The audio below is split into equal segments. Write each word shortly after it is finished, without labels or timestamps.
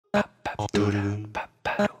I'm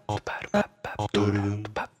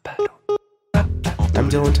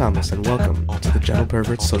Dylan Thomas, and welcome to the Gentle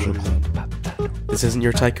Perverts Social Club. This isn't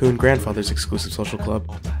your tycoon grandfather's exclusive social club.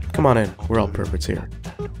 Come on in, we're all perverts here.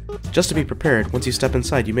 Just to be prepared, once you step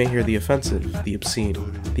inside, you may hear the offensive, the obscene,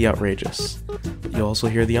 the outrageous. But you'll also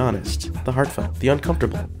hear the honest, the heartfelt, the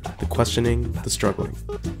uncomfortable, the questioning, the struggling.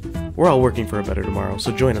 We're all working for a better tomorrow,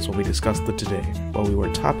 so join us while we discuss the today, while we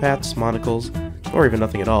wear top hats, monocles, or even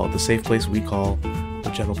nothing at all at the safe place we call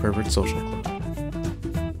the Gentle Perverts Social Club.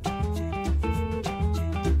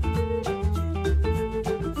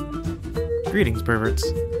 Greetings, perverts.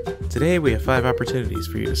 Today we have 5 opportunities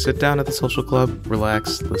for you to sit down at the social club,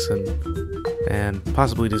 relax, listen, and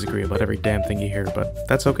possibly disagree about every damn thing you hear, but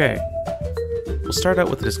that's okay. We'll start out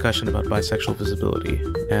with a discussion about bisexual visibility,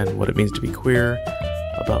 and what it means to be queer,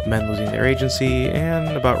 about men losing their agency, and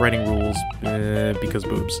about writing rules, because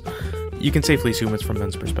boobs. You can safely assume it's from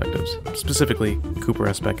men's perspectives, specifically Cooper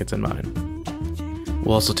S. Beckett's and mine.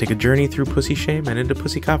 We'll also take a journey through pussy shame and into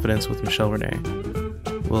pussy confidence with Michelle Renee.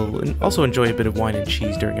 We'll also enjoy a bit of wine and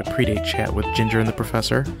cheese during a predate chat with Ginger and the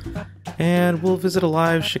Professor. And we'll visit a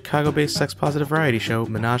live Chicago-based sex-positive variety show,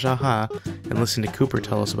 Menage A Hah, and listen to Cooper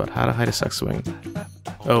tell us about how to hide a sex swing.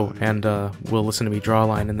 Oh, and we'll listen to me draw a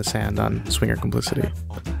line in the sand on swinger complicity.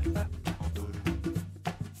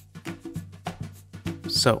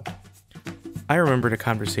 So, I remembered a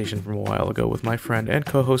conversation from a while ago with my friend and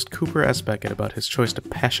co-host Cooper S. Beckett about his choice to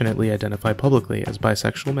passionately identify publicly as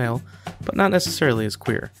bisexual male, but not necessarily as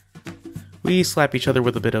queer. We slap each other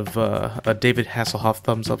with a bit of a David Hasselhoff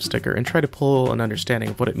thumbs-up sticker and try to pull an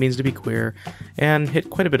understanding of what it means to be queer, and hit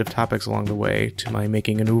quite a bit of topics along the way to my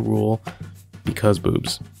making a new rule, because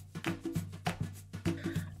boobs.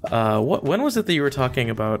 When was it that you were talking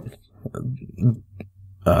about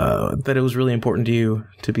that it was really important to you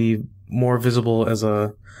to be more visible as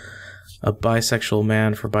a bisexual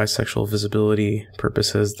man for bisexual visibility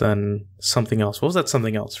purposes than something else? What was that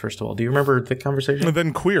something else, first of all? Do you remember the conversation? And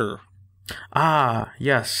then queer. Ah,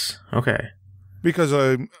 yes. Okay. Because,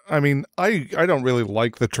 I mean, I don't really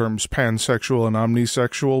like the terms pansexual and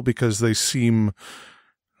omnisexual because they seem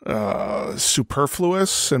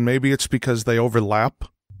superfluous, and maybe it's because they overlap.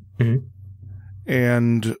 Mm-hmm.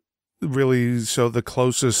 And really, so the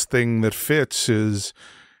closest thing that fits is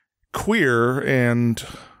queer, and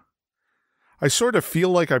I sort of feel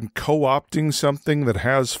like I'm co-opting something that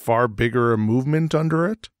has far bigger a movement under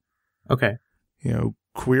it. Okay. You know,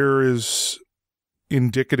 queer is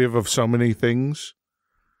indicative of so many things,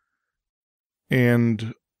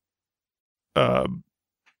 and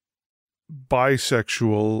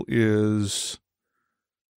bisexual is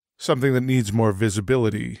something that needs more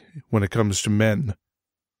visibility when it comes to men.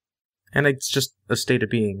 And it's just a state of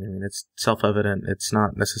being. I mean, it's self-evident. It's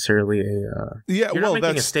not necessarily a... yeah, you're well, not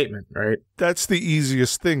making a statement, right? That's the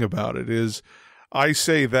easiest thing about it, is I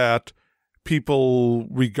say that people,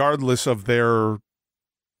 regardless of their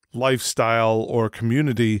lifestyle or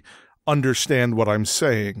community, understand what I'm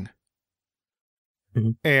saying. Mm-hmm.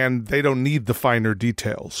 And they don't need the finer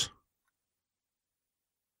details.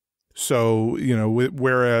 So, you know,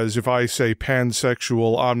 whereas if I say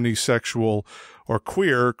pansexual, omnisexual, or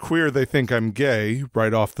queer, they think I'm gay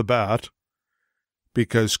right off the bat,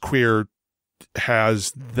 because queer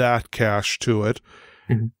has that cash to it.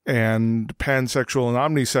 Mm-hmm. And pansexual and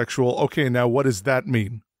omnisexual, okay, now what does that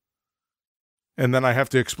mean? And then I have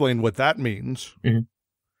to explain what that means. Mm-hmm.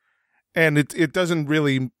 And it doesn't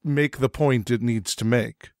really make the point it needs to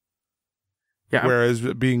make. Yeah. Whereas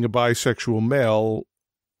being a bisexual male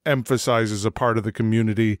emphasizes a part of the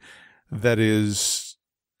community that is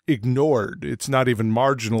ignored. It's not even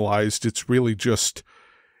marginalized. It's really just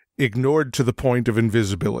ignored to the point of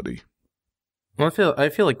invisibility. Well, I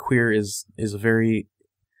feel like queer is a very...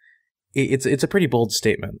 It's a pretty bold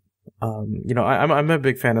statement. You know, I'm a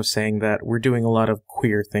big fan of saying that we're doing a lot of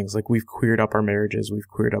queer things. Like, we've queered up our marriages, we've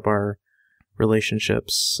queered up our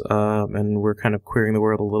relationships, and we're kind of queering the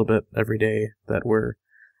world a little bit every day that we're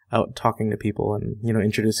out talking to people and, you know,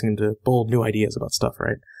 introducing them to bold new ideas about stuff,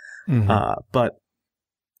 right? Mm-hmm. But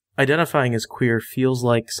identifying as queer feels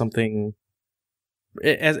like something,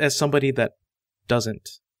 as somebody that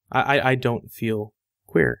doesn't, I don't feel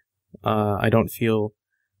queer. I don't feel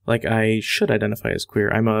like I should identify as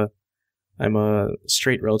queer. I'm a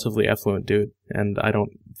straight, relatively affluent dude, and I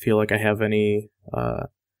don't feel like I have any,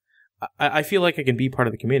 I feel like I can be part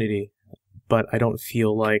of the community, but I don't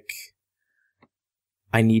feel like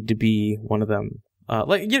I need to be one of them.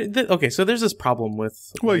 Okay, so there's this problem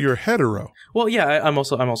with... Well, you're hetero. Well, yeah, I'm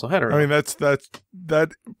also hetero. I mean,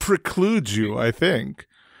 that precludes you, I think.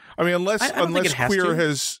 I mean, unless queer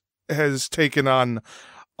has taken on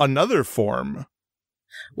another form.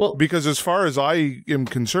 Well, because as far as I am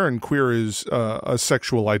concerned, queer is a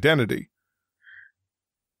sexual identity.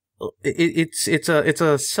 It's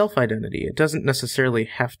a self-identity. It doesn't necessarily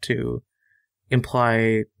have to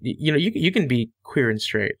imply, you can be queer and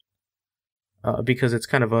straight, because it's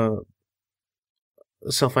kind of a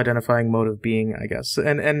self-identifying mode of being, I guess.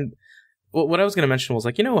 And what I was going to mention was,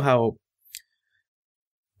 like, how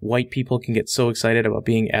white people can get so excited about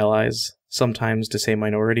being allies sometimes to say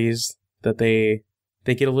minorities that they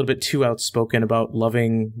get a little bit too outspoken about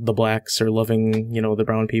loving the blacks or loving, the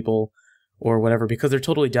brown people or whatever, because they're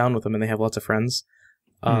totally down with them and they have lots of friends.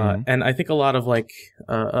 And I think a lot of I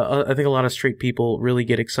think a lot of straight people really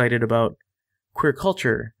get excited about queer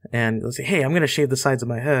culture and they'll say, hey, I'm going to shave the sides of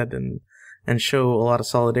my head and show a lot of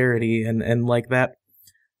solidarity. And like that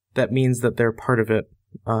means that they're part of it,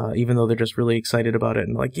 even though they're just really excited about it.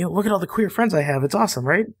 And like, look at all the queer friends I have. It's awesome,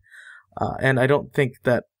 right? And I don't think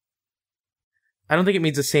it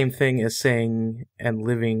means the same thing as saying and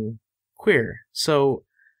living queer. So,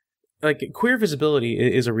 like, queer visibility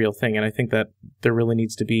is a real thing, and I think that there really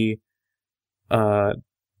needs to be, I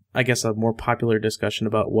guess, a more popular discussion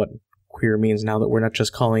about what queer means now that we're not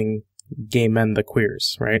just calling gay men the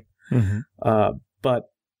queers, right? Mm-hmm. But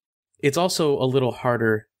it's also a little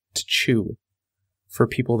harder to chew for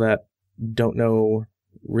people that don't know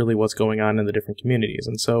really what's going on in the different communities.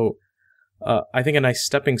 And so I think a nice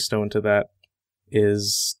stepping stone to that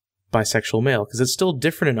is bisexual male, because it's still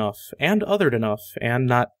different enough and othered enough and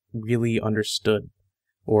not really understood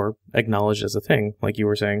or acknowledged as a thing, like you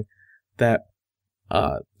were saying, that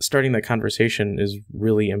starting that conversation is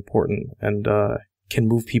really important and can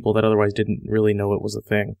move people that otherwise didn't really know it was a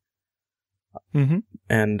thing. Mm-hmm.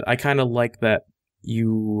 And I kind of like that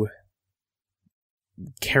you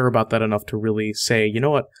care about that enough to really say, you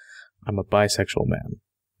know what, I'm a bisexual man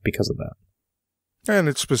because of that. And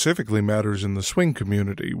it specifically matters in the swing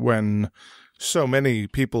community when so many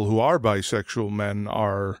people who are bisexual men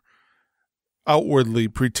are outwardly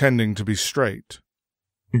pretending to be straight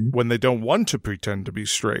when they don't want to pretend to be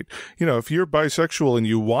straight. If you're bisexual and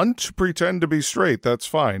you want to pretend to be straight, that's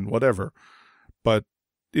fine, whatever. But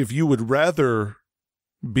if you would rather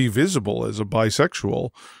be visible as a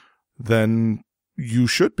bisexual, then you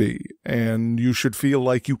should be, and you should feel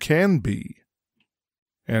like you can be.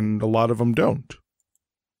 And a lot of them don't.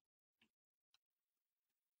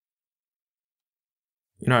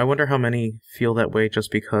 I wonder how many feel that way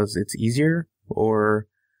just because it's easier, or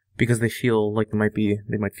because they feel like they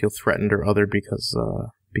might feel threatened or othered because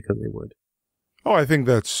they would. Oh, I think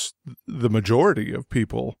that's the majority of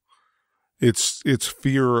people. It's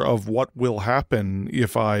fear of what will happen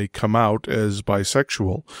if I come out as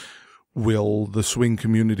bisexual. Will the swing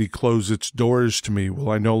community close its doors to me? Will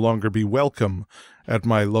I no longer be welcome at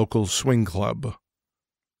my local swing club?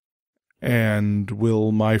 And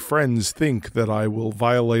will my friends think that I will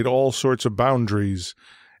violate all sorts of boundaries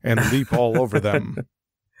and leap all over them?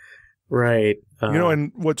 Right.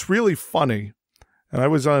 And what's really funny, and I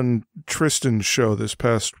was on Tristan's show this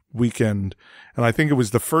past weekend, and I think it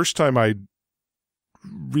was the first time I'd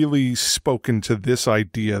really spoken to this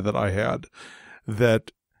idea that I had,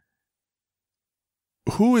 that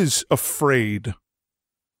who is afraid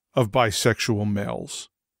of bisexual males?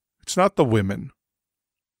 It's not the women.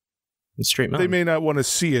 Straight men. They may not want to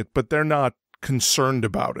see it, but they're not concerned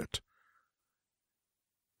about it.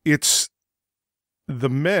 It's the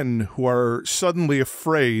men who are suddenly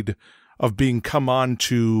afraid of being come on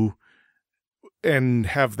to and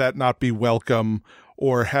have that not be welcome,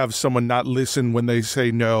 or have someone not listen when they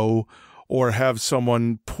say no, or have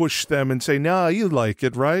someone push them and say, nah, you like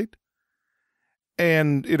it, right?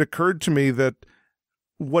 And it occurred to me that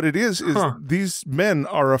what it is these men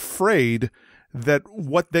are afraid that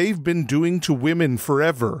what they've been doing to women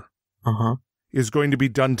forever is going to be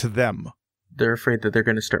done to them. They're afraid that they're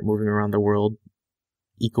going to start moving around the world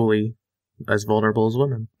equally as vulnerable as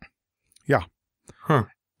women. Yeah. Huh.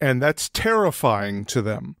 And that's terrifying to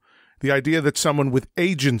them. The idea that someone with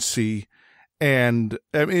agency, and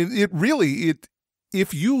I mean,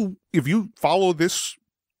 if you follow this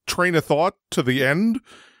train of thought to the end,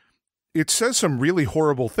 it says some really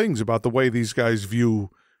horrible things about the way these guys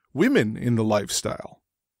view women in the lifestyle.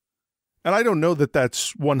 And I don't know that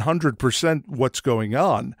that's 100% what's going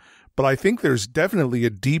on, but I think there's definitely a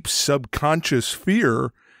deep subconscious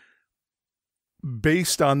fear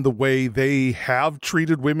based on the way they have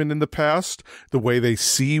treated women in the past, the way they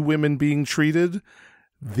see women being treated,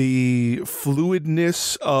 the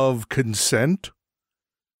fluidness of consent,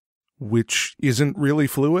 which isn't really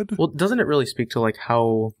fluid. Well, doesn't it really speak to like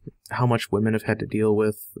how much women have had to deal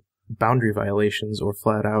with boundary violations or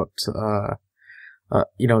flat out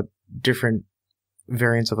different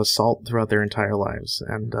variants of assault throughout their entire lives.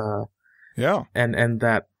 And, and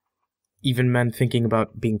that even men thinking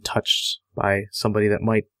about being touched by somebody that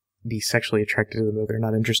might be sexually attracted to them that they're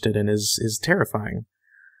not interested in is terrifying.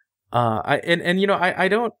 I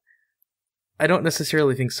don't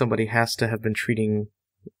necessarily think somebody has to have been treating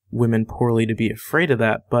women poorly to be afraid of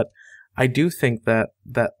that, but I do think that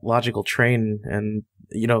logical train and,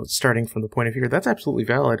 starting from the point of view, that's absolutely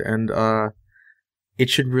valid, and it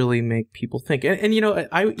should really make people think. And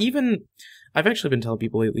I've actually been telling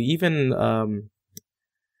people lately, even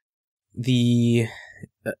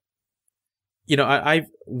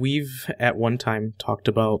we've at one time talked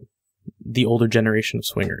about the older generation of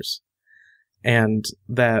swingers, and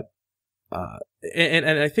that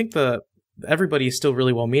and I think everybody is still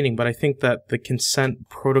really well-meaning, but I think that the consent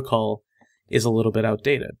protocol is a little bit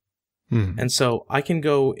outdated. And so I can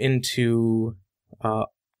go into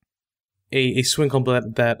a swing club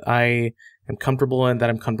that I am comfortable in, that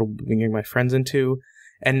I'm comfortable bringing my friends into,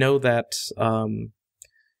 and know that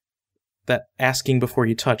that asking before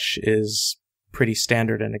you touch is pretty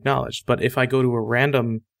standard and acknowledged. But if I go to a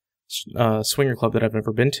random swinger club that I've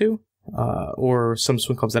never been to, or some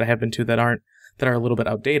swing clubs that I have been to that are a little bit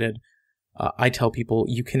outdated, I tell people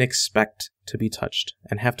you can expect to be touched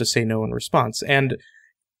and have to say no in response. And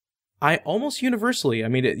I almost universally,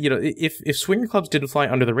 if swinger clubs didn't fly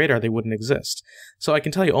under the radar, they wouldn't exist. So I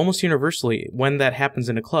can tell you almost universally, when that happens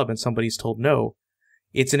in a club and somebody's told no,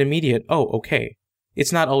 it's an immediate, oh, okay.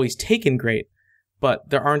 It's not always taken great, but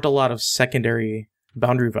there aren't a lot of secondary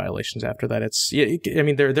boundary violations after that.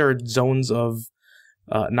 There are zones of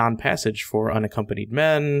non-passage for unaccompanied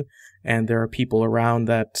men, and there are people around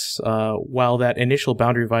that, while that initial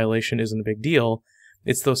boundary violation isn't a big deal,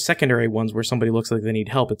 it's those secondary ones where somebody looks like they need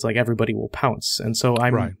help. It's like everybody will pounce. And so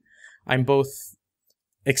I'm both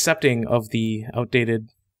accepting of the outdated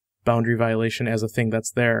boundary violation as a thing that's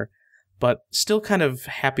there, but still kind of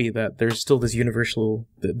happy that there's still this universal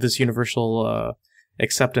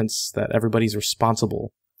acceptance that everybody's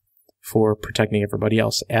responsible for protecting everybody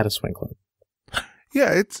else at a swing club.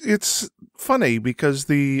 Yeah, it's funny because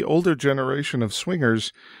the older generation of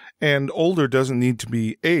swingers, and older doesn't need to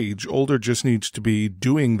be age, older just needs to be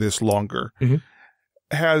doing this longer,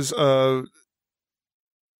 has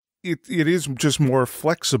it is just more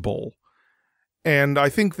flexible. And I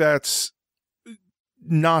think that's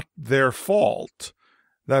not their fault.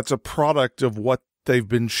 That's a product of what they've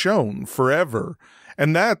been shown forever.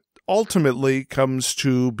 And that ultimately comes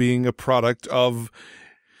to being a product of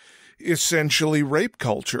essentially rape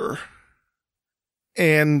culture.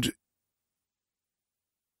 And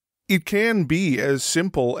it can be as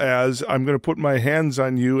simple as, I'm going to put my hands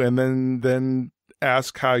on you and then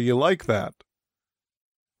ask how you like that,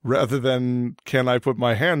 rather than, can I put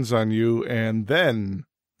my hands on you and then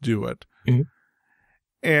do it?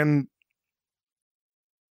 And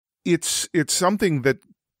it's something that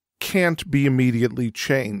can't be immediately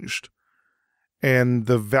changed. And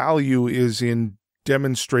the value is in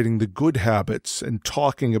demonstrating the good habits and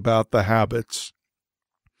talking about the habits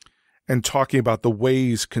and talking about the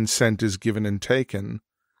ways consent is given and taken.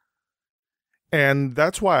 And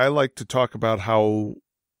that's why I like to talk about how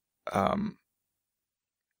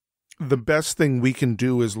the best thing we can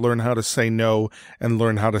do is learn how to say no and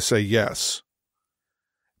learn how to say yes.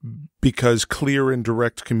 Because clear and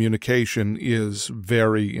direct communication is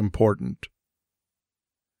very important.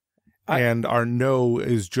 And our no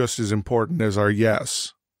is just as important as our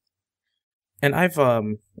yes. And I've,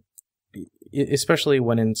 especially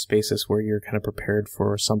when in spaces where you're kind of prepared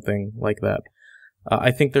for something like that, I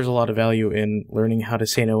think there's a lot of value in learning how to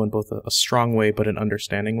say no in both a strong way but an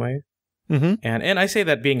understanding way. And I say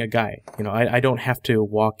that being a guy, I don't have to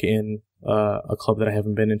walk in a club that I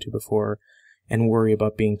haven't been into before and worry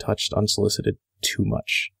about being touched unsolicited too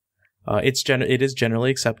much. It is generally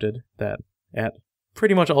accepted that at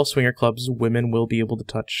pretty much all swinger clubs, women will be able to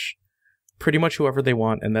touch pretty much whoever they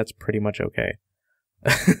want, and that's pretty much okay.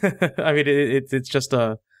 It's just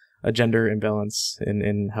a gender imbalance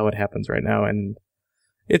in how it happens right now, and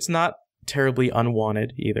it's not terribly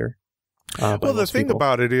unwanted either. Well, the thing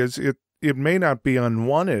about it is, it may not be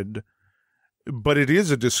unwanted, but it is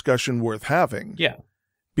a discussion worth having. Yeah.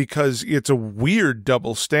 Because it's a weird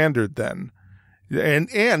double standard then.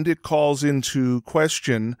 And it calls into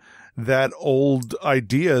question that old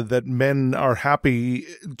idea that men are happy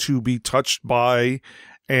to be touched by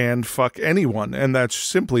and fuck anyone. And that's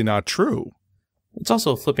simply not true. It's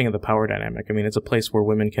also a flipping of the power dynamic. It's a place where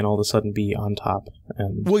women can all of a sudden be on top.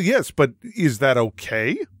 And well, yes, but is that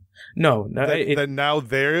okay? No, that now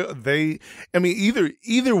I mean,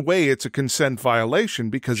 either way, it's a consent violation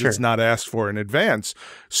because Sure. it's not asked for in advance.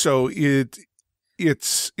 So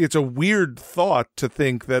it's a weird thought to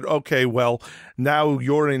think that, okay, well, now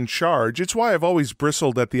you're in charge. It's why I've always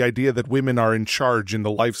bristled at the idea that women are in charge in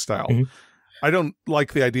the lifestyle. Mhm. I don't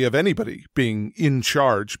like the idea of anybody being in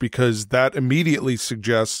charge because that immediately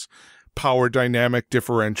suggests power dynamic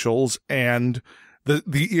differentials and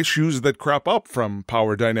the issues that crop up from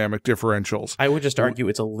power dynamic differentials. I would just argue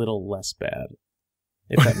it's a little less bad,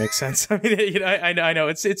 if that makes sense. I mean, I know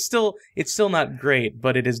it's still not great,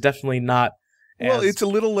 but it is definitely not. Well, it's a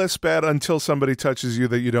little less bad until somebody touches you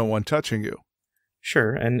that you don't want touching you.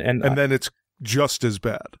 Sure, and then it's just as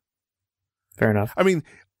bad. Fair enough. I mean,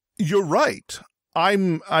 you're right.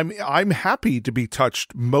 I'm happy to be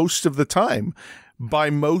touched most of the time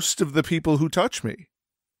by most of the people who touch me,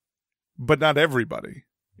 but not everybody.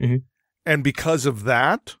 Mm-hmm. And because of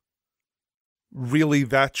that, really,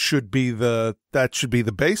 that should be the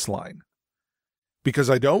baseline.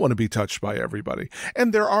 Because I don't want to be touched by everybody.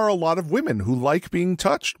 And there are a lot of women who like being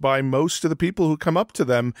touched by most of the people who come up to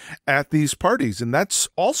them at these parties. And that's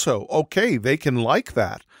also okay. They can like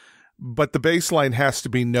that. But the baseline has to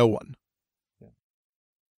be no one.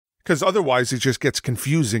 Because otherwise it just gets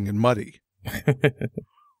confusing and muddy.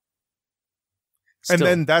 And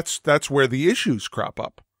then that's where the issues crop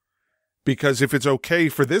up. Because if it's okay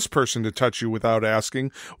for this person to touch you without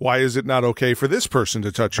asking, why is it not okay for this person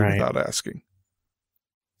to touch you without asking?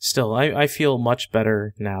 Still, I feel much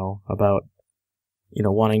better now about,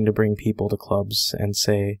 wanting to bring people to clubs and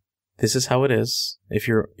say, this is how it is. If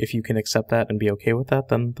you can accept that and be okay with that,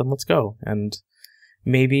 then let's go. And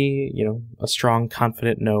maybe, a strong,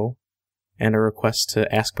 confident no and a request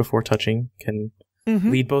to ask before touching can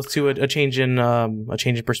lead both to a change in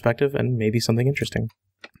perspective and maybe something interesting.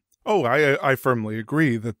 Oh, I firmly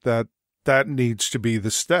agree that needs to be the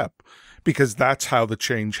step, because that's how the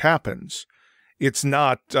change happens. It's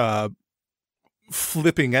not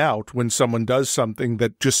flipping out when someone does something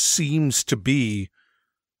that just seems to be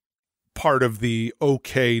part of the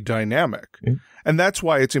okay dynamic. Mm-hmm. And that's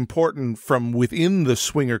why it's important from within the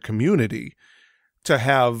swinger community to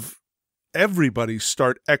have everybody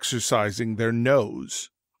start exercising their no's,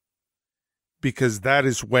 because that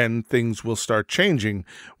is when things will start changing.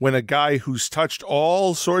 When a guy who's touched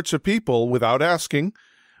all sorts of people without asking,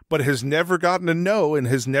 but has never gotten a no and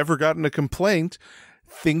has never gotten a complaint,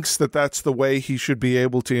 thinks that that's the way he should be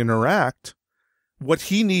able to interact, what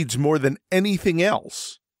he needs more than anything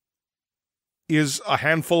else is a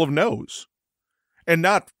handful of no's. And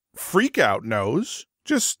not freak out no's,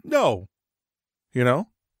 just no.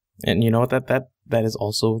 And you know what, that is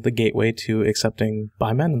also the gateway to accepting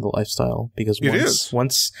bi men in the lifestyle, because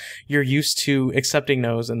once you're used to accepting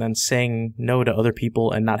no's and then saying no to other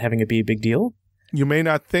people and not having it be a big deal, you may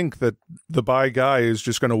not think that the bi guy is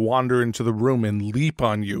just going to wander into the room and leap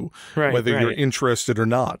on you, whether you're interested or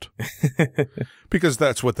not. Because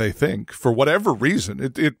that's what they think. For whatever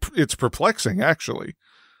reason. It's perplexing, actually.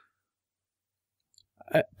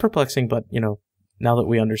 Perplexing, but, now that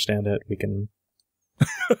we understand it, we can...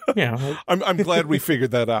 I'm glad we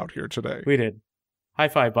figured that out here today. We did. High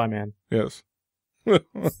five, bi man. Yes.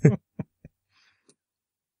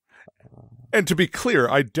 And to be clear,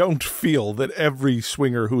 I don't feel that every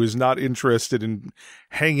swinger who is not interested in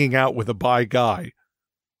hanging out with a bi guy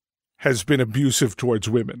has been abusive towards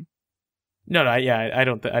women. No, I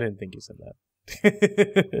didn't think you said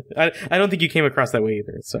that. I don't think you came across that way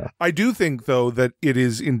either. So I do think, though, that it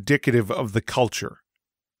is indicative of the culture.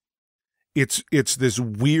 It's this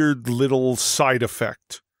weird little side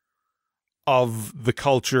effect of the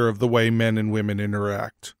culture of the way men and women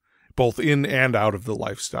interact, both in and out of the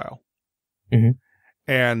lifestyle. Mm-hmm.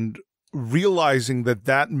 And realizing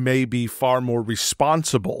that may be far more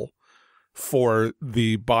responsible for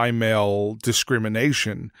the bi-male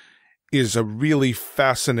discrimination is a really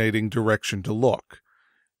fascinating direction to look.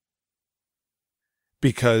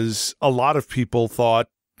 Because a lot of people thought,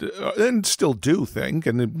 and still do think,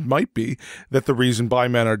 and it might be, that the reason bi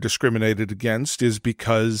men are discriminated against is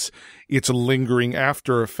because it's a lingering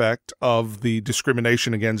after effect of the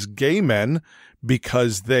discrimination against gay men,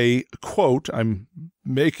 because they, quote, I'm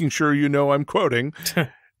making sure you know I'm quoting,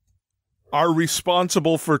 are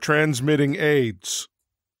responsible for transmitting AIDS.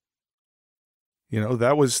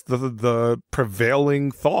 That was the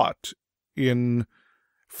prevailing thought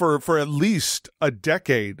for at least a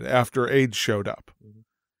decade after AIDS showed up.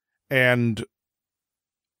 And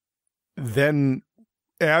then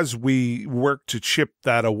as we work to chip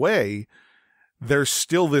that away, there's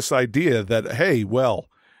still this idea that, hey, well,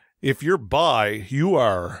 if you're bi, you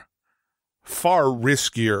are far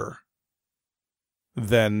riskier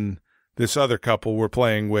than this other couple we're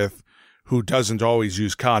playing with who doesn't always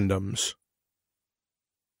use condoms,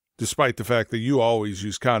 despite the fact that you always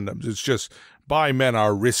use condoms. It's just bi men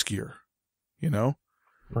are riskier, you know?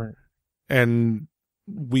 Right. And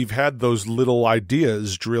we've had those little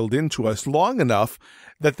ideas drilled into us long enough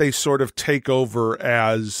that they sort of take over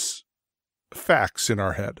as facts in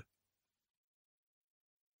our head.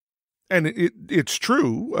 And it's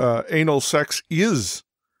true. Anal sex is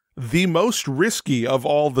the most risky of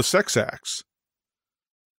all the sex acts.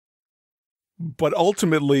 But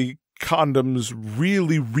ultimately, condoms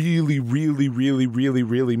really, really, really, really, really,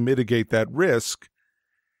 really mitigate that risk.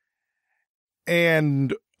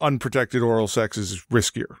 And unprotected oral sex is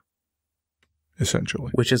riskier,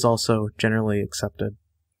 essentially. Which is also generally accepted.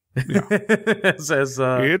 Yeah.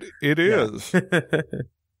 It yeah. is.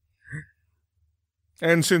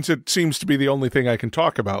 And since it seems to be the only thing I can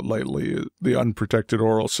talk about lately, the unprotected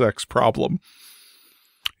oral sex problem.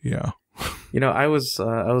 Yeah. You know, I was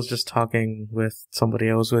just talking with somebody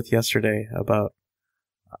I was with yesterday about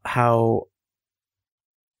how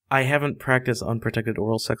I haven't practiced unprotected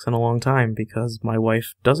oral sex in a long time because my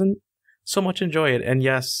wife doesn't so much enjoy it. And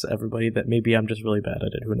yes, everybody, that maybe I'm just really bad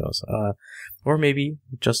at it. Who knows? Or maybe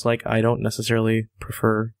just like I don't necessarily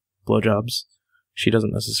prefer blowjobs. She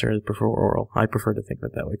doesn't necessarily prefer oral. I prefer to think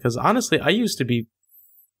of it that way. Because honestly, I used to be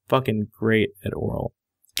fucking great at oral.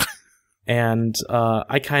 And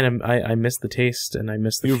I miss the taste and I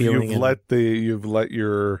miss the feeling. You've let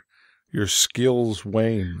your skills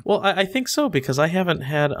wane. Well, I think so, because I haven't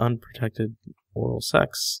had unprotected oral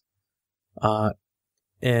sex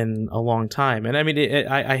in a long time. And I mean,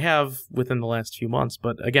 I have within the last few months,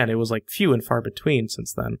 but again, it was like few and far between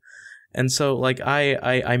since then. And so like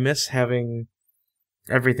I miss having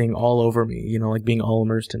everything all over me, you know, like being all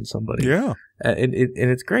immersed in somebody. Yeah. And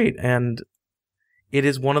it's great. And it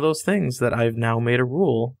is one of those things that I've now made a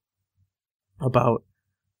rule about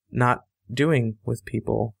not doing with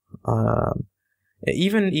people.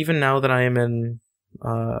 Even now that I am in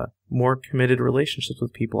more committed relationships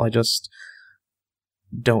with people, I just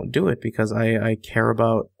don't do it because I care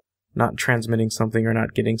about not transmitting something or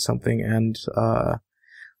not getting something, and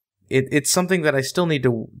it's something that I still need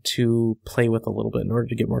to play with a little bit in order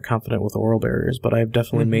to get more confident with oral barriers, but I've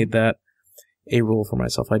definitely made that a rule for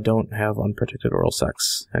myself. I don't have unprotected oral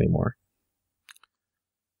sex anymore.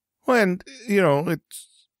 Well, and, you know,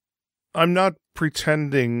 I'm not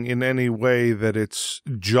pretending in any way that it's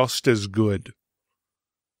just as good,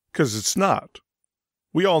 because it's not.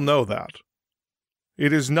 We all know that.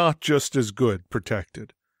 It is not just as good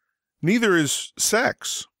protected. Neither is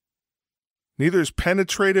sex. Neither is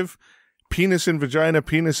penetrative, penis in vagina,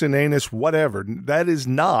 penis in anus, whatever. That is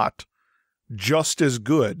not just as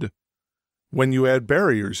good when you add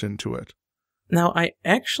barriers into it. Now,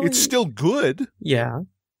 it's still good. Yeah.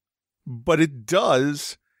 But it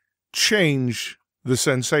does change the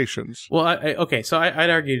sensations. Well, okay, so I'd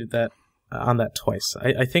argued that on that twice.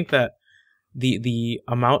 I think that the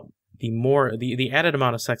added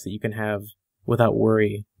amount of sex that you can have without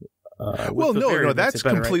worry. That's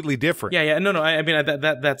completely different. Yeah, no. I mean,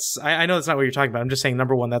 that's. I know that's not what you're talking about. I'm just saying,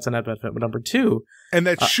 number one, that's a net benefit, but number two, and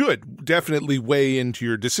that should definitely weigh into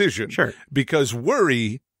your decision. Sure, because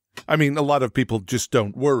worry. I mean, a lot of people just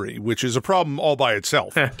don't worry, which is a problem all by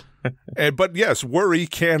itself. But yes, worry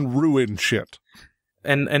can ruin shit.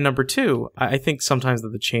 And number two, I think sometimes that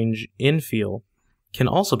the change in feel can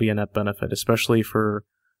also be a net benefit, especially for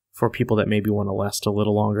people that maybe want to last a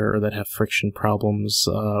little longer or that have friction problems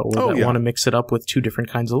or want to mix it up with two different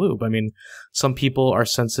kinds of lube. I mean, some people are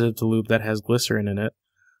sensitive to lube that has glycerin in it.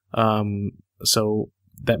 So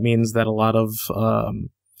that means that a lot of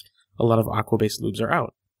aqua-based lubes are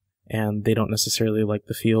out. And they don't necessarily like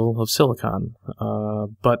the feel of silicone.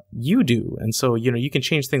 But you do. And so, you know, you can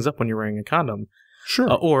change things up when you're wearing a condom. Sure.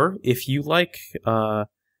 Or if you like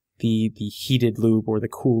the heated lube or the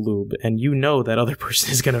cool lube, and you know that other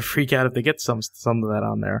person is going to freak out if they get some of that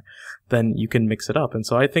on there, then you can mix it up. And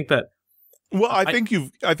so I think that. Well, I think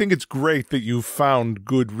it's great that you've found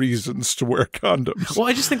good reasons to wear condoms. Well,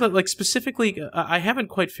 I just think that, like, specifically, I haven't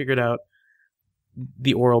quite figured out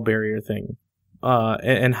the oral barrier thing,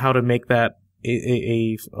 and how to make that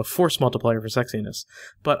a force multiplier for sexiness.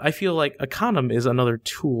 But I feel like a condom is another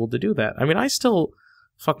tool to do that. I mean, I still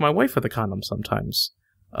fuck my wife with a condom sometimes.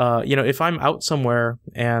 You know, if I'm out somewhere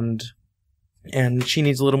and she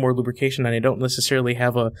needs a little more lubrication and I don't necessarily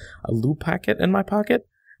have a lube packet in my pocket,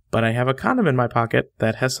 but I have a condom in my pocket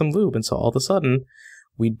that has some lube. And so all of a sudden,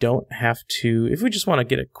 we don't have to, if we just want to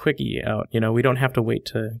get a quickie out, you know, we don't have to wait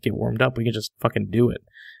to get warmed up. We can just fucking do it.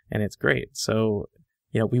 And it's great. So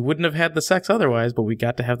we wouldn't have had the sex otherwise, but we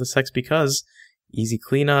got to have the sex because easy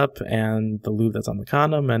cleanup and the lube that's on the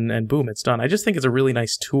condom, and boom, it's done. I just think it's a really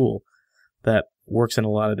nice tool that works in a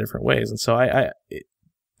lot of different ways. And so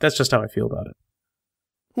that's just how I feel about it.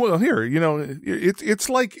 Well, here, it's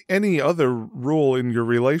like any other rule in your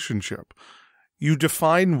relationship. You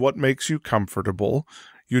define what makes you comfortable.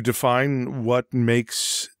 You define what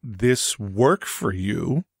makes this work for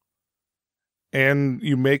you. And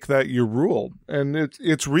you make that your rule. And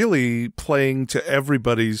it's really playing to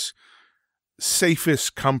everybody's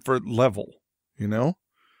safest comfort level,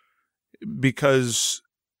 because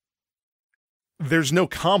there's no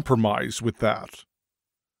compromise with that.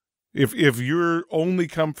 If you're only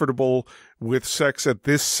comfortable with sex at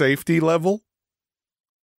this safety level,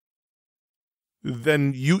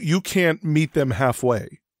 then you can't meet them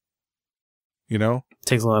halfway.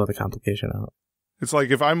 Takes a lot of the complication out. It's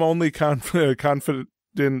like if I'm only confident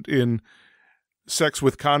in sex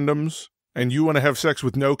with condoms and you want to have sex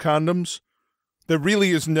with no condoms, there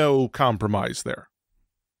really is no compromise there.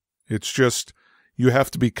 It's just you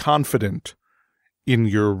have to be confident in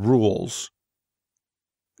your rules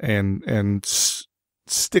and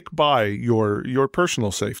stick by your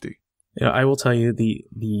personal safety. I will tell you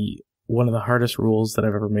the one of the hardest rules that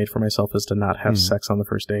I've ever made for myself is to not have sex on the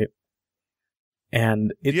first date.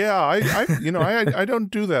 And I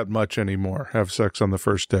don't do that much anymore. Have sex on the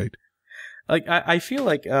first date. Like I feel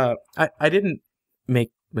like I didn't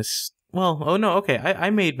make I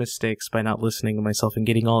made mistakes by not listening to myself and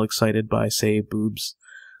getting all excited by, say, boobs.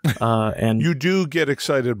 And you do get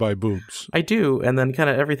excited by boobs. I do, and then kind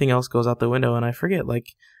of everything else goes out the window, and I forget, like,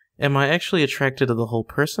 am I actually attracted to the whole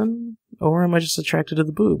person, or am I just attracted to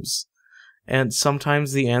the boobs? And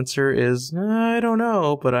sometimes the answer is, I don't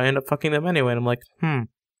know, but I end up fucking them anyway, and I'm like,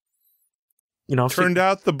 Turned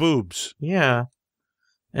out the boobs. Yeah.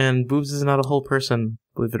 And boobs is not a whole person,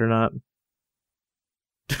 believe it or not.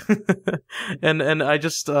 and I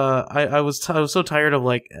just I was so tired of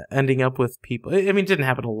like ending up with people. I mean, it didn't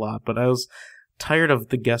happen a lot, but I was tired of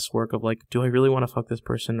the guesswork of like, do I really want to fuck this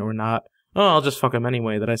person or not? Oh, I'll just fuck him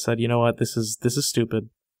anyway. That I said, you know what, this is stupid.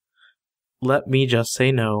 Let me just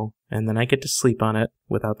say no, and then I get to sleep on it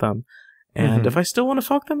without them. And if I still want to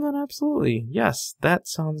fuck them, then absolutely, yes, that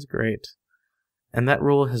sounds great. And that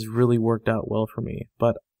rule has really worked out well for me.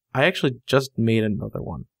 But I actually just made another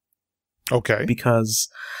one. Okay. Because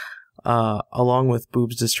along with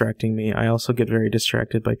boobs distracting me, I also get very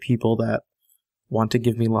distracted by people that want to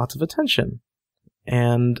give me lots of attention.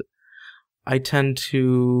 And I tend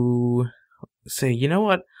to say, you know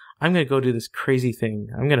what? I'm going to go do this crazy thing.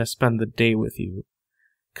 I'm going to spend the day with you.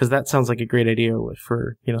 Because that sounds like a great idea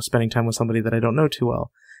for, spending time with somebody that I don't know too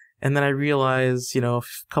well. And then I realize, a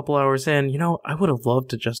couple hours in, I would have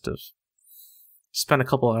loved to just have spent a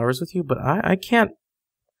couple hours with you, but I can't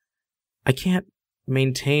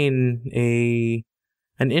maintain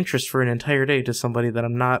an interest for an entire day to somebody that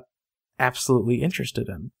I'm not absolutely interested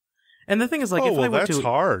in. And the thing is, like, that's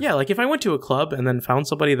hard. Yeah, like if I went to a club and then found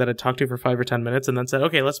somebody that I'd talked to for 5 or 10 minutes and then said,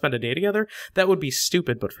 okay, let's spend a day together, that would be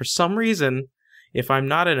stupid. But for some reason, if I'm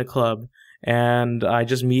not in a club and I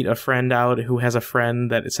just meet a friend out who has a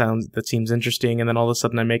friend that seems interesting, and then all of a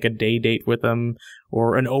sudden I make a day date with them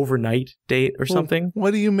or an overnight date or something.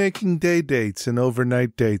 What are you making day dates and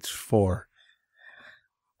overnight dates for?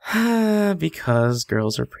 Because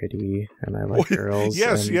girls are pretty and I like girls.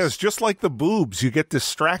 Yes, just like the boobs, you get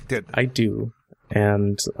distracted. I do.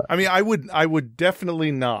 And I mean, I would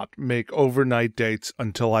definitely not make overnight dates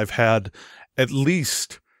until I've had at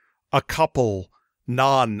least a couple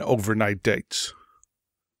non-overnight dates.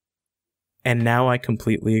 And now I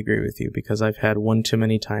completely agree with you, because I've had one too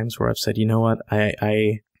many times where I've said, you know what,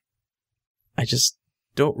 I just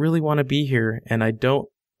don't really want to be here, and I don't.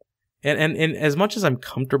 And as much as I'm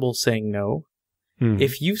comfortable saying no,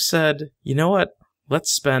 if you said, you know what,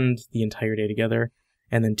 let's spend the entire day together,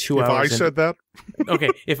 and then 2 hours. If I said that? Okay,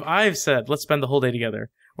 if I've said, let's spend the whole day together,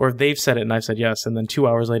 or if they've said it and I've said yes, and then 2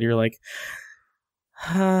 hours later you're like,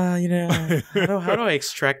 how do I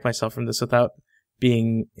extract myself from this without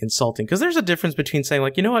being insulting? Because there's a difference between saying,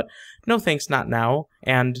 like, you know what, no thanks, not now,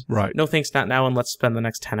 and no thanks, not now, and let's spend the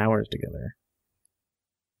next 10 hours together.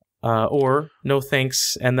 Or no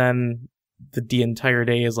thanks, and then the entire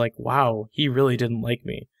day is like, wow, he really didn't like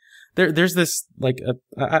me. There's this, like,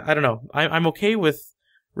 I don't know. I'm okay with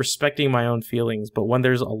respecting my own feelings, but when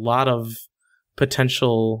there's a lot of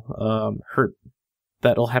potential hurt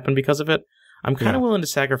that'll happen because of it, I'm kind of willing to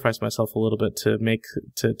sacrifice myself a little bit to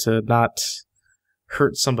not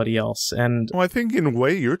hurt somebody else. And I think in a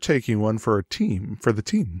way you're taking one for the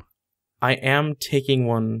team. I am taking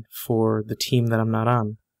one for the team that I'm not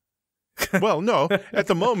on. Well, no, at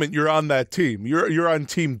the moment you're on that team. You're on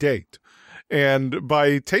team date. And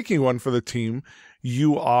by taking one for the team,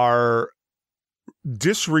 you are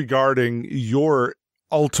disregarding your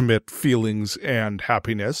ultimate feelings and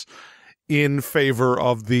happiness in favor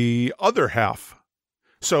of the other half.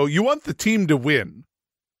 So you want the team to win.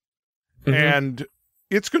 Mm-hmm. And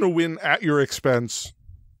it's going to win at your expense,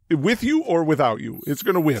 with you or without you. It's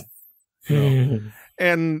going to win. You know?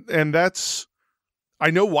 And that's,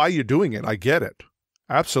 I know why you're doing it. I get it.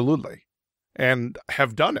 Absolutely. And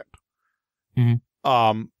have done it.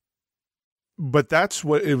 Mm-hmm. But that's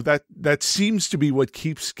what that seems to be what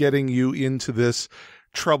keeps getting you into this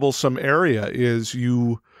troublesome area, is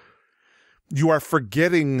you are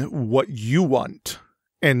forgetting what you want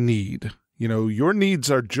and need. You know, your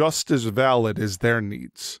needs are just as valid as their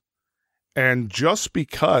needs. And just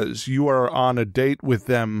because you are on a date with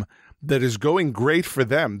them that is going great for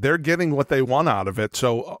them, they're getting what they want out of it.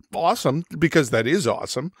 So awesome, because that is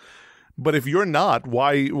awesome. But if you're not,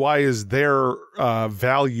 why is their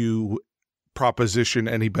value proposition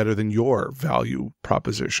any better than your value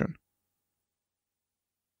proposition?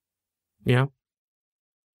 Yeah.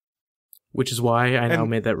 Which is why I now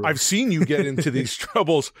made that rule. I've seen you get into these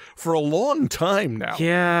troubles for a long time now.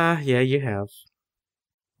 Yeah, you have.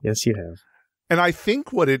 Yes, you have. And I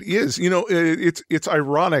think what it is, you know, it's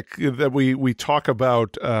ironic that we talk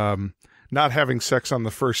about not having sex on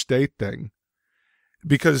the first date thing,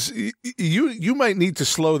 because you might need to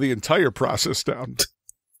slow the entire process down.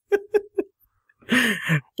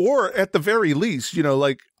 Or at the very least, you know,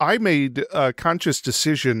 like, I made a conscious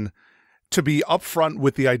decision to be upfront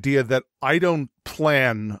with the idea that I don't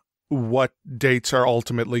plan what dates are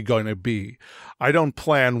ultimately going to be. I don't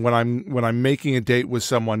plan when I'm making a date with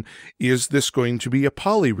someone, is this going to be a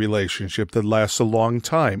poly relationship that lasts a long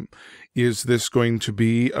time? Is this going to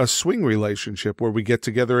be a swing relationship where we get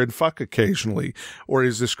together and fuck occasionally? Or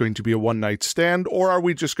is this going to be a one-night stand? Or are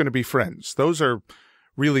we just going to be friends? Those are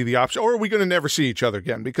really the option. Or are we going to never see each other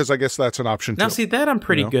again? Because I guess that's an option too. Now, see, that I'm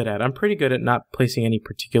pretty good at. I'm pretty good at not placing any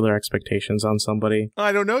particular expectations on somebody.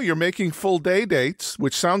 I don't know. You're making full day dates,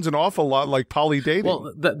 which sounds an awful lot like poly dating.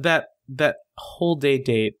 Well, that whole day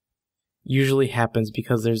date usually happens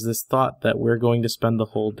because there's this thought that we're going to spend the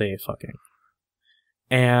whole day fucking.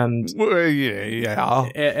 And yeah.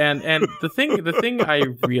 And the thing I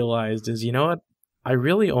realized is, you know what? I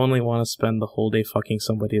really only want to spend the whole day fucking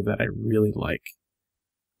somebody that I really like.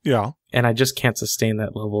 Yeah. And I just can't sustain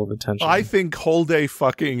that level of attention. I think whole day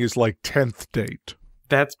fucking is like 10th date.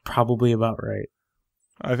 That's probably about right.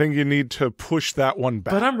 I think you need to push that one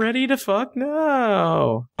back. But I'm ready to fuck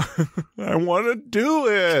now. I want to do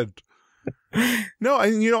it. No,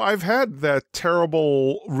 and you know, I've had that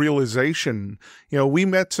terrible realization. You know, we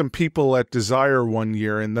met some people at Desire one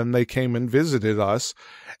year, and then they came and visited us,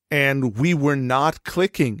 and we were not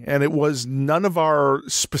clicking, and it was none of our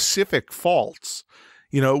specific faults.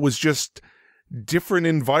 You know, it was just different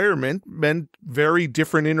environment meant very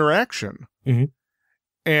different interaction. Mm-hmm.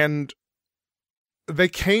 And they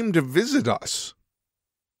came to visit us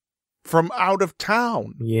from out of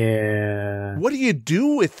town. Yeah. What do you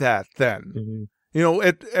do with that then? Mm-hmm. You know,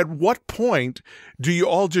 at what point do you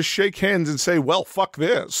all just shake hands and say, well, fuck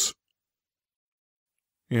this?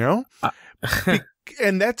 You know?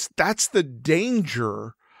 And that's the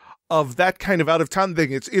danger of that kind of out of town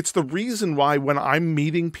thing. It's the reason why when I'm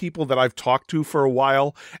meeting people that I've talked to for a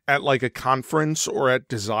while at like a conference or at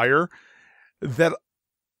Desire, that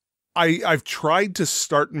I've tried to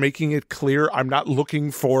start making it clear I'm not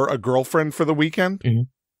looking for a girlfriend for the weekend. Mm-hmm.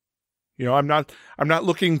 You know, I'm not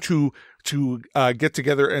looking to get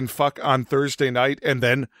together and fuck on Thursday night and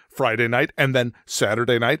then Friday night and then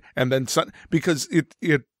Saturday night and then because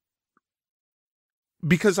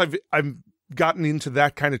I've gotten into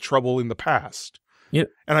that kind of trouble in the past. Yep.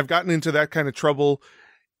 And I've gotten into that kind of trouble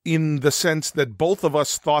in the sense that both of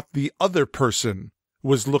us thought the other person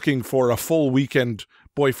was looking for a full weekend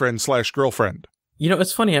boyfriend/girlfriend. You know,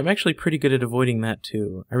 it's funny. I'm actually pretty good at avoiding that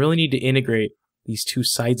too. I really need to integrate these two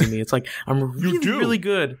sides of me. It's like I'm really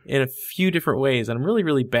good in a few different ways, and I'm really,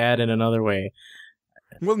 really bad in another way.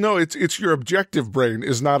 Well, no, it's your objective brain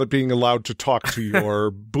is not being allowed to talk to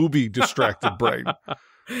your booby distracted brain.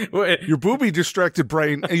 Your booby distracted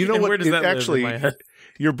brain, and you know what?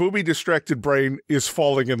 Your booby distracted brain is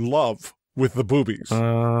falling in love with the boobies,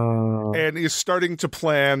 and is starting to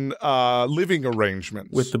plan living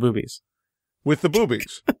arrangements with the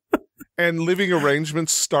boobies. And living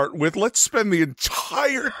arrangements start with, let's spend the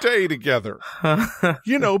entire day together.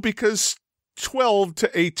 You know, because 12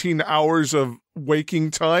 to 18 hours of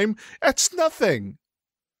waking time, that's nothing.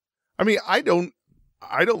 I mean, I don't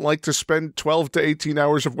I don't like to spend 12 to 18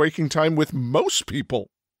 hours of waking time with most people.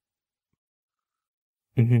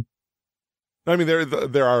 Mm-hmm. I mean,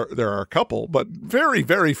 there are a couple, but very,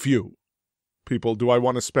 very few people do I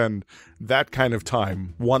want to spend that kind of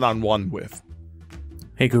time one-on-one with.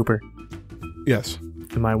 Hey, Cooper. Yes.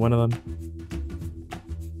 Am I one of them?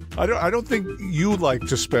 I don't think you like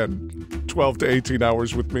to spend 12 to 18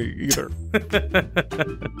 hours with me either.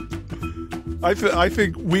 I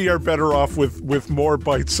think we are better off with more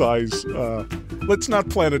bite size. Let's not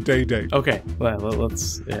plan a day date. Okay. Well,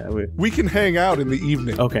 let's. Yeah. We can hang out in the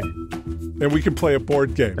evening. Okay. And we can play a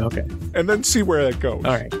board game. Okay. And then see where that goes.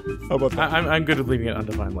 All right. How about that? I'm good with leaving it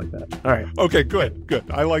undefined like that. All right. Okay. Good.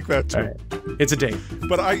 I like that too. All right. It's a date.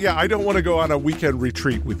 But I don't want to go on a weekend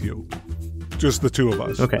retreat with you. Just the two of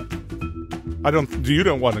us. Okay. You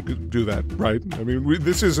don't want to do that, right? I mean,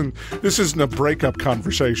 this isn't a breakup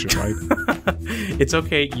conversation, right? It's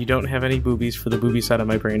okay. You don't have any boobies for the booby side of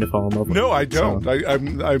my brain to fall in love with. No, I don't. So.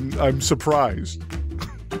 I'm surprised.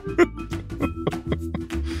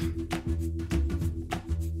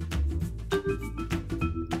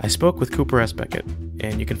 I spoke with Cooper S. Beckett,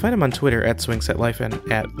 and you can find him on Twitter at swingsetlife and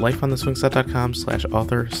at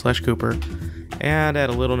lifeontheswingset.com/author/Cooper, and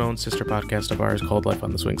at a little-known sister podcast of ours called Life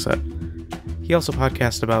on the Swing Set. He also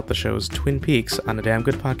podcasts about the shows Twin Peaks on A Damn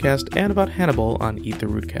Good Podcast and about Hannibal on Eat the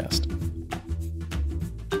Rootcast.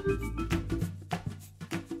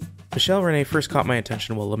 Michelle Renee first caught my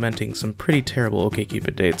attention while lamenting some pretty terrible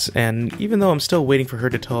OkCupid dates, and even though I'm still waiting for her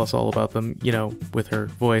to tell us all about them, with her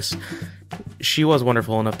voice, she was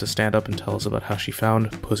wonderful enough to stand up and tell us about how she found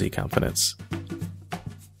pussy confidence.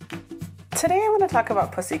 Today I want to talk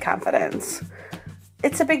about pussy confidence.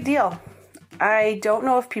 It's a big deal. I don't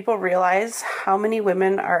know if people realize how many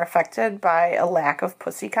women are affected by a lack of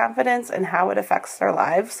pussy confidence and how it affects their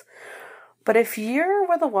lives. But if you're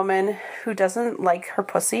with a woman who doesn't like her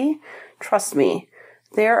pussy, trust me,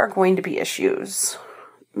 there are going to be issues,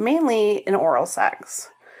 mainly in oral sex.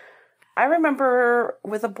 I remember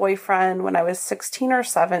with a boyfriend when I was 16 or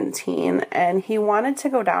 17, and he wanted to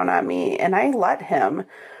go down on me, and I let him,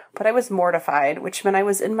 but I was mortified, which meant I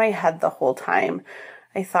was in my head the whole time.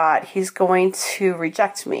 I thought he's going to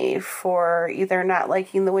reject me for either not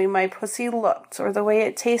liking the way my pussy looked, or the way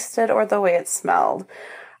it tasted, or the way it smelled.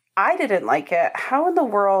 I didn't like it. How in the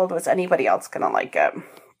world was anybody else going to like it?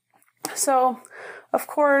 So, of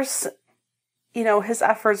course, his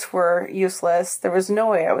efforts were useless. There was no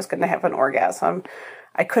way I was going to have an orgasm.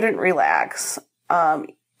 I couldn't relax.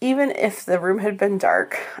 Even if the room had been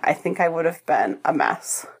dark, I think I would have been a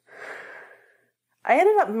mess. I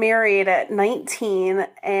ended up married at 19,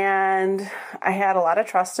 and I had a lot of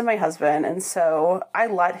trust in my husband, and so I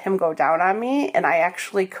let him go down on me, and I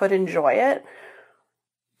actually could enjoy it.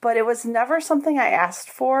 But it was never something I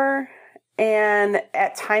asked for, and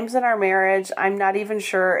at times in our marriage, I'm not even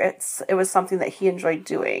sure it was something that he enjoyed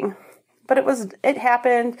doing. But it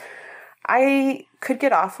happened. I could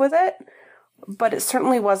get off with it, but it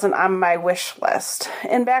certainly wasn't on my wish list.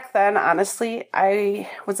 And back then, honestly, I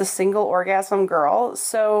was a single orgasm girl,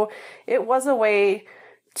 so it was a way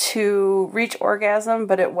to reach orgasm,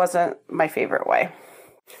 but it wasn't my favorite way.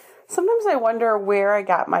 Sometimes I wonder where I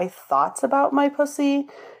got my thoughts about my pussy,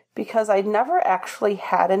 because I never actually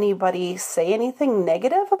had anybody say anything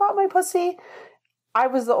negative about my pussy. I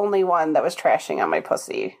was the only one that was trashing on my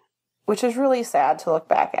pussy, which is really sad to look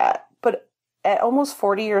back at. But at almost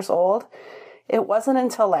 40 years old, it wasn't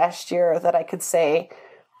until last year that I could say,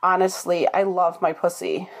 honestly, I love my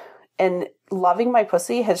pussy. And loving my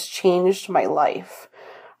pussy has changed my life.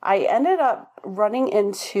 I ended up running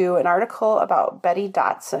into an article about Betty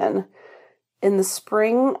Dotson in the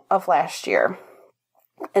spring of last year.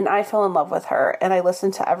 And I fell in love with her, and I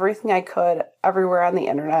listened to everything I could everywhere on the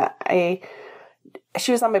internet.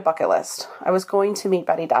 She was on my bucket list. I was going to meet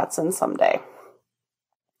Betty Dotson someday.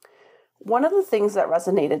 One of the things that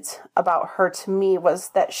resonated about her to me was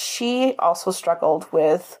that she also struggled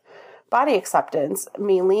with body acceptance,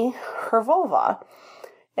 mainly her vulva.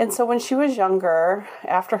 And so when she was younger,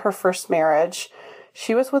 after her first marriage,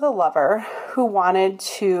 she was with a lover who wanted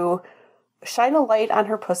to shine a light on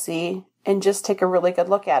her pussy and just take a really good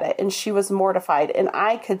look at it. And she was mortified. And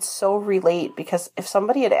I could so relate, because if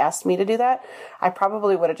somebody had asked me to do that, I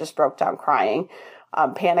probably would have just broke down crying.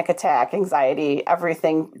 Panic attack, anxiety,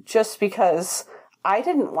 everything, just because I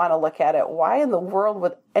didn't want to look at it. Why in the world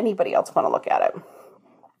would anybody else want to look at it?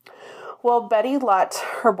 Well, Betty let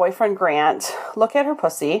her boyfriend Grant look at her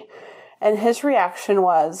pussy, and his reaction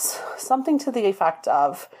was something to the effect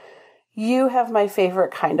of, "You have my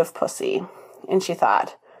favorite kind of pussy." And she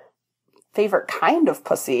thought, favorite kind of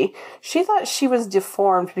pussy? She thought she was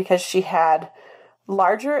deformed because she had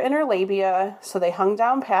larger inner labia, so they hung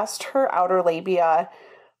down past her outer labia.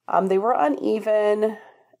 They were uneven.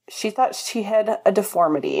 She thought she had a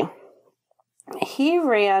deformity. He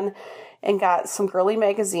ran and got some girly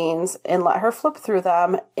magazines and let her flip through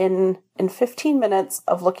them. In 15 minutes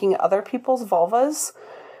of looking at other people's vulvas,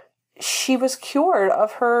 she was cured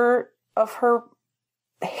of her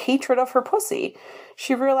hatred of her pussy.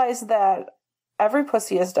 She realized that every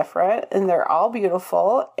pussy is different and they're all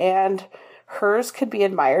beautiful and hers could be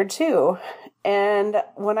admired too. And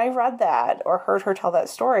when I read that or heard her tell that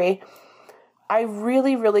story, I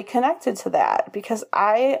really, really connected to that because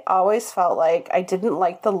I always felt like I didn't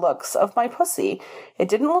like the looks of my pussy. It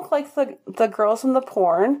didn't look like the girls in the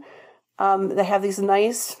porn. They have these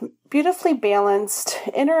nice, beautifully balanced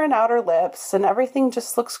inner and outer lips and everything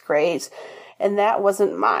just looks great. And that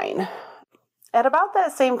wasn't mine. At about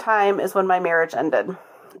that same time is when my marriage ended.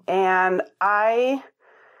 And I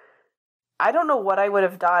don't know what I would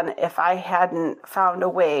have done if I hadn't found a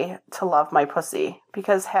way to love my pussy,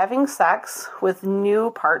 because having sex with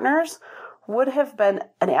new partners would have been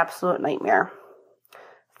an absolute nightmare.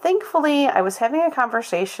 Thankfully, I was having a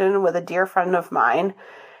conversation with a dear friend of mine,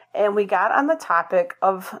 and we got on the topic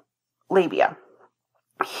of labia.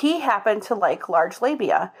 He happened to like large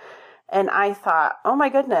labia, and I thought, oh my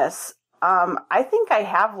goodness, I think I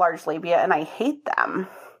have large labia and I hate them.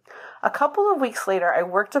 A couple of weeks later, I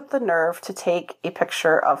worked up the nerve to take a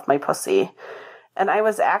picture of my pussy, and I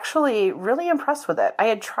was actually really impressed with it. I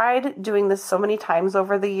had tried doing this so many times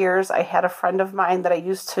over the years. I had a friend of mine that I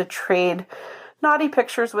used to trade naughty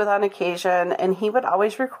pictures with on occasion, and he would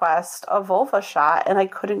always request a vulva shot, and I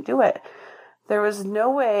couldn't do it. There was no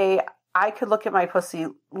way I could look at my pussy,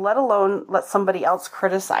 let alone let somebody else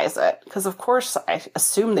criticize it, because of course I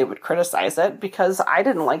assumed they would criticize it because I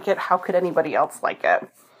didn't like it. How could anybody else like it?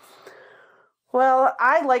 Well,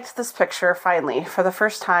 I liked this picture finally for the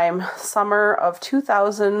first time, summer of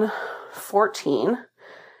 2014.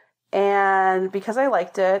 And because I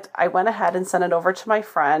liked it, I went ahead and sent it over to my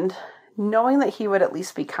friend, knowing that he would at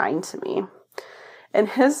least be kind to me. And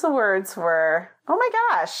his words were, oh my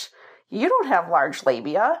gosh, you don't have large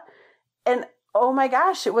labia. And oh my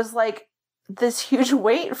gosh, it was like this huge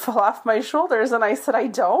weight fell off my shoulders. And I said, I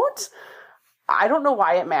don't know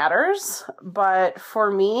why it matters. But for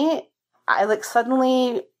me, I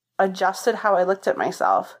suddenly adjusted how I looked at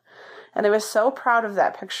myself. And I was so proud of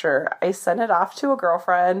that picture. I sent it off to a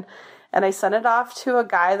girlfriend, and I sent it off to a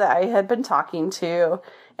guy that I had been talking to,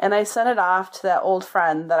 and I sent it off to that old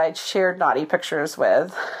friend that I'd shared naughty pictures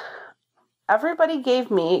with. Everybody gave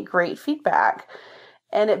me great feedback,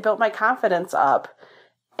 and it built my confidence up,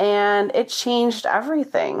 and it changed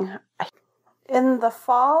everything. In the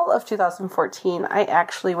fall of 2014, I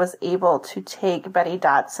actually was able to take Betty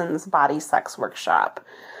Dotson's body sex workshop.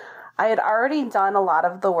 I had already done a lot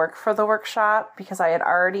of the work for the workshop because I had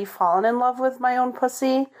already fallen in love with my own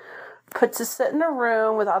pussy, but to sit in a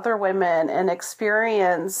room with other women and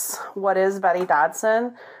experience what is Betty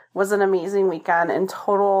Dodson was an amazing weekend and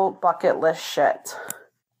total bucket list shit.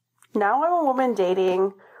 Now I'm a woman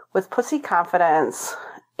dating with pussy confidence,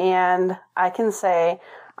 and I can say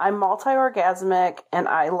I'm multi-orgasmic and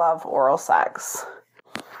I love oral sex.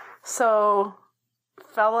 So,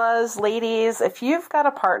 fellas, ladies, if you've got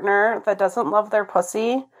a partner that doesn't love their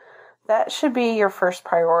pussy, that should be your first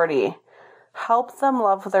priority. Help them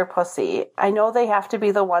love their pussy. I know they have to be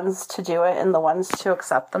the ones to do it and the ones to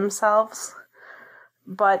accept themselves.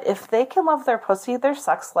 But if they can love their pussy, their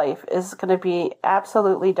sex life is going to be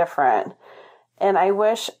absolutely different. And I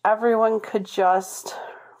wish everyone could just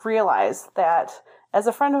realize that, as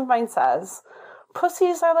a friend of mine says,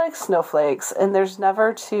 pussies are like snowflakes, and there's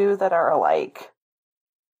never two that are alike.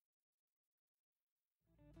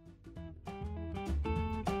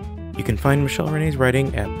 You can find Michelle Renee's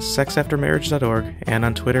writing at sexaftermarriage.org and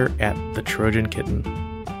on Twitter at @TheTrojanKitten.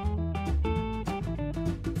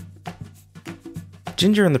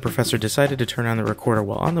 Ginger and the professor decided to turn on the recorder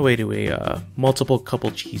while on the way to a multiple couple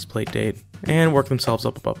Cheeseplate date and work themselves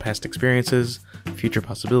up about past experiences, future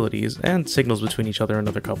possibilities, and signals between each other and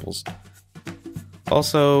other couples.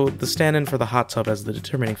 Also, the stand-in for the hot tub as the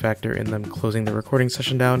determining factor in them closing the recording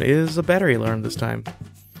session down is a battery alarm this time.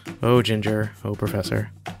 Oh, Ginger. Oh, Professor.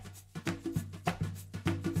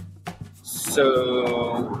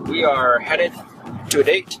 So, we are headed to a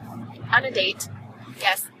date? On a date,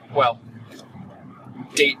 yes. Well,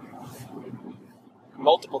 date.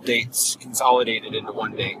 Multiple dates consolidated into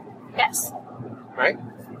one date. Yes. Right?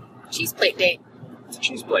 Cheeseplate date. It's a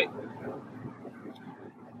Cheeseplate.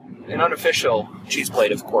 An unofficial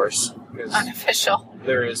Cheeseplate, of course. Unofficial.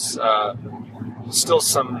 There is still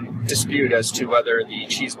some dispute as to whether the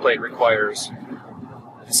Cheeseplate requires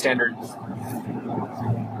standard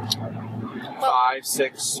 5,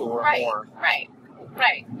 6, or more.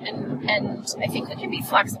 Right. And I think we can be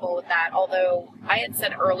flexible with that, although I had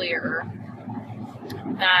said earlier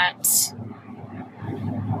that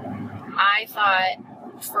I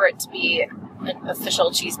thought for it to be an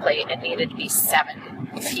official cheese plate, it needed to be 7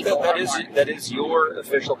 people or more. That is your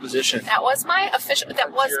official position. That was my official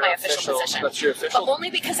position. That's your official. But only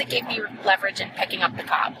because it gave me leverage in picking up the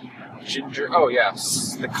cop. Ginger. Oh,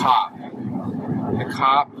 yes. The cop. The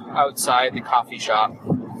cop outside the coffee shop.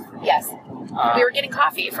 Yes. We were getting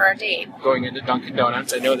coffee for our date. Going into Dunkin'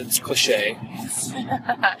 Donuts. I know that's cliche.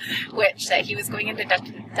 Which, that he was going into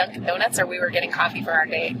Dunkin' Donuts, or we were getting coffee for our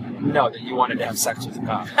date? No, that you wanted to have sex with the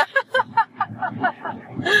cop.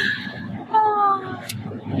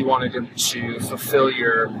 You wanted him to fulfill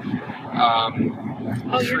your you're not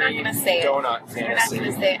going to say donut it. fantasy. You're not going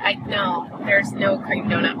to say it. No, there's no cream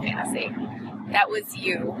donut fantasy. That was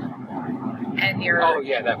you. And your... Oh,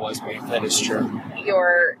 yeah, that was me. That is true.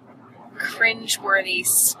 Your cringeworthy,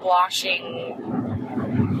 splashing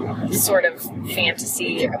sort of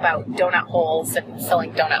fantasy about donut holes and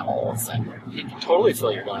filling donut holes. You can totally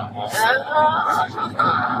fill your donut holes.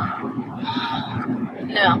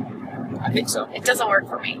 No. I think so. It doesn't work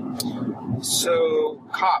for me. So,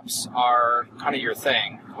 cops are kind of your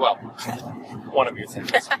thing. Well, one of your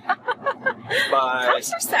things. But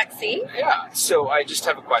Cops are sexy. yeah, so I just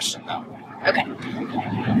have a question, though. Okay.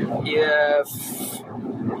 If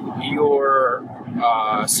you're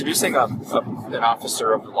seducing an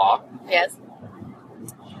officer of the law, Yes.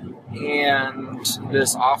 and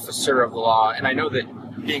this officer of the law, and I know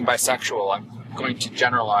that being bisexual, I'm going to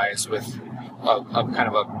generalize with a kind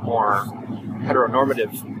of a more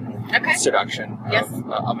heteronormative Okay. seduction Yes.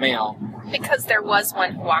 of a male. Because there was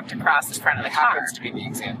one who walked across the front of the car. Happens to be the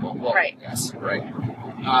example. Well, Right. Yes, right.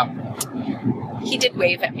 He did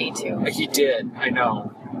wave at me, too. He did, I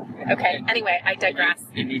know. Okay. Anyway, I digress.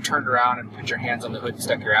 And you turned around and put your hands on the hood and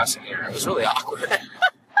stuck your ass in the air. It was really awkward.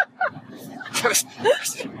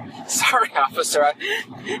 Sorry, officer.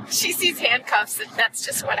 She sees handcuffs, and that's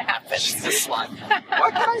just what happens. She's a slut.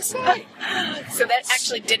 What can I say? So that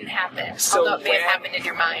actually didn't happen, So although it may have happened in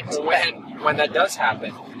your mind. When that does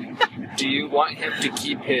happen, do you want him to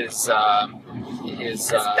keep his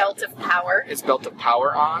Belt of power. his belt of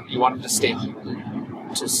power on? You want him to stay?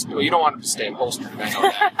 Well, you don't want him to stay holstered. I know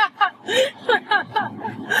that.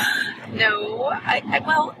 No,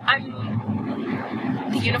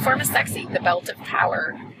 the uniform is sexy. The belt of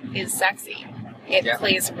power is sexy. It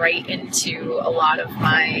plays right into a lot of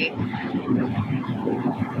my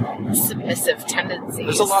submissive tendencies.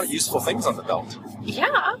 There's a lot of useful things on the belt.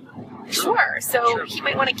 Yeah, sure. So he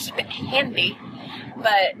might want to keep it handy,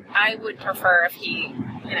 but I would prefer if he,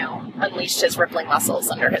 unleashed his rippling muscles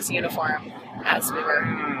under his uniform as we were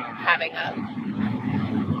having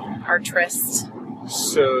our tryst.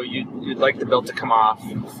 So you'd like the belt to come off.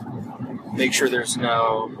 Make sure there's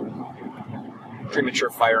no premature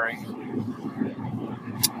firing.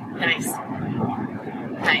 Nice.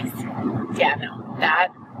 Yeah, no,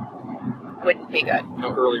 that wouldn't be good.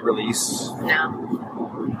 No early release. No.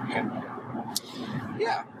 Okay.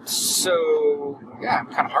 Yeah. So, I'm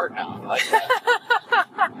kind of hard now. I like that.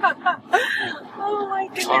 Oh my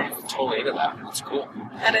goodness. So I'm totally into that. It's cool.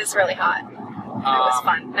 That is really hot. It was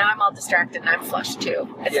fun. Now I'm all distracted and I'm flushed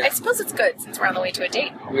too. I suppose it's good since we're on the way to a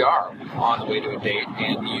date. We are on the way to a date,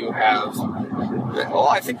 and you have... Well,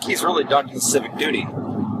 I think he's really done his civic duty.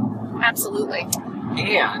 Absolutely.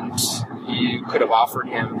 And you could have offered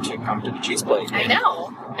him to come to the Cheeseplate. I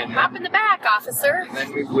know. And Hop in the back, officer. And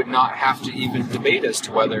then we would not have to even debate as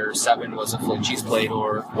to whether 7 was a full Cheeseplate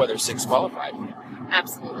or whether 6 qualified.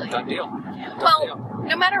 Absolutely. Done deal. Well,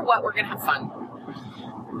 no matter what, we're going to have fun.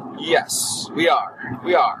 Yes, we are.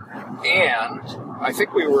 We are. And I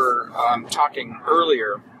think we were talking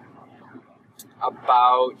earlier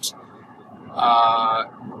about,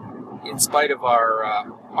 in spite of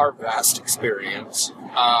our vast experience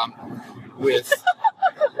with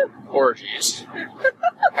orgies,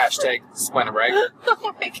 hashtag Splendid Break,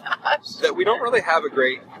 Oh my gosh. that we don't really have a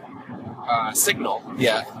great signal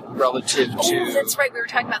yet relative to... Oh, that's right. We were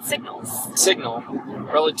talking about signals. Signal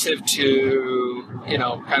relative to,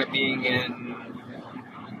 kind of being in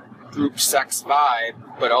group sex vibe,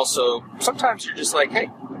 but also sometimes you're just like, hey,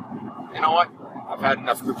 you know what? I've had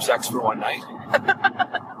enough group sex for one night.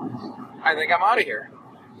 I think I'm out of here.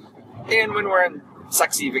 And when we're in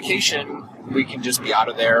sexy vacation, we can just be out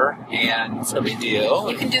of there and it's no big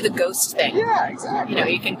deal. You can do the ghost thing. Yeah,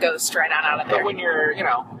 exactly. You can ghost right on out of there. But when you're,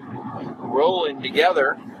 rolling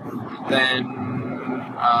together, then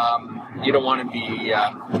you don't want to be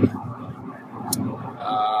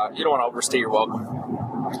you don't want to overstay your welcome.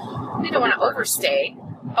 You don't want to overstay.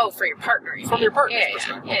 Oh, for your partner. From your partner's Yeah,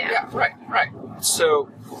 perspective. yeah. Right. So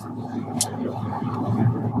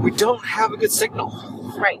we don't have a good signal.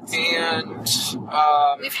 Right. And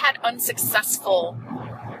we've had unsuccessful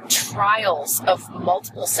trials of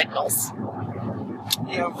multiple signals.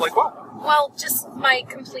 Yeah, like what? Well, just my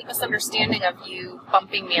complete misunderstanding of you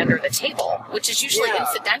bumping me under the table, which is usually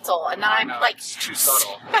incidental, and then I'm like, it's too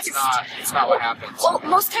subtle. It's not what happens. Well,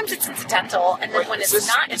 most times it's incidental, and then when it's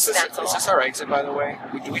not incidental. Is this our exit, by the way?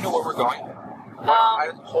 Do we know where we're going?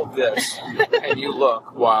 I hold this, and you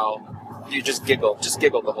look while you just giggle. Just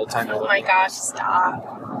giggle the whole time. Oh my gosh, stop.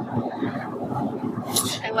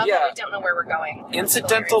 I love that we don't know where we're going.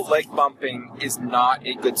 Incidental leg bumping is not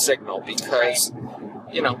a good signal because,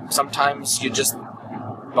 sometimes you just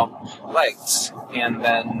bump legs and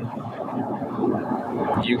then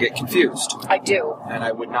you get confused. I do. And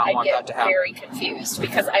I would not want that to happen. I get very confused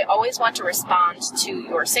because I always want to respond to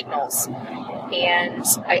your signals. And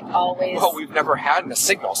I always... Well, we've never had a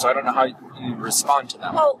signal, so I don't know how you respond to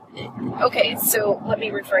them. Well, okay, so let me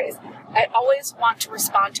rephrase. I always want to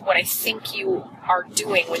respond to what I think you are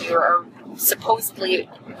doing when you are supposedly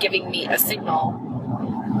giving me a signal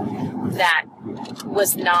that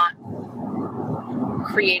was not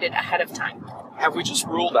created ahead of time. Have we just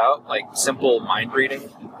ruled out, simple mind reading?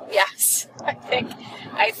 Yes, I think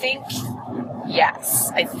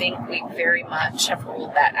yes. I think we very much have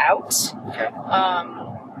ruled that out. Okay.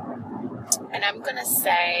 And I'm going to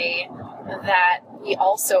say that we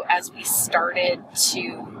also, as we started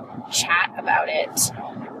to chat about it,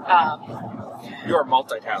 you're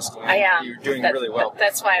multitasking. I am. You're doing really well.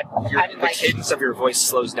 That's why the cadence of your voice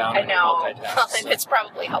slows down. I know. It's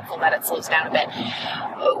probably helpful that it slows down a bit.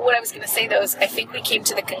 What I was going to say, though, is I think we came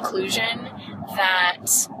to the conclusion that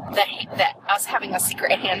us having a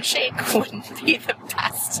secret handshake wouldn't be the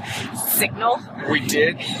best signal. We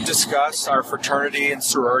did discuss our fraternity and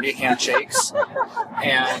sorority handshakes.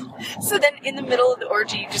 And so then in the middle of the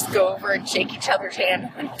orgy, you just go over and shake each other's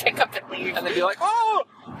hand and pick up and leave. And they'd be like, I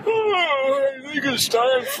think it's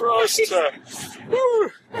time for us to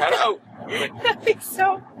head out. That'd be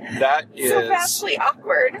so vastly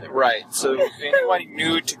awkward. Right. So anyone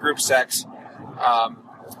new to group sex,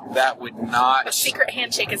 that would not... A secret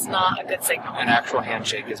handshake is not a good signal. An actual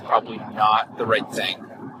handshake is probably not the right thing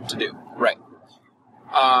to do. Right.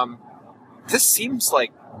 This seems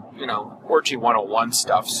like, orgy 101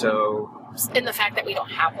 stuff, so... In the fact that we don't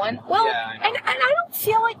have one. Well, and I don't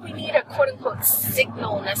feel like we need a quote-unquote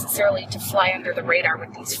signal necessarily to fly under the radar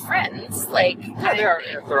with these friends.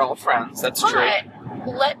 They're all friends, that's true.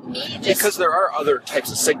 Let me just... Because there are other types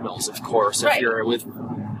of signals, of course, if you're with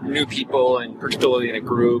new people, and particularly in a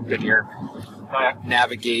group, and you're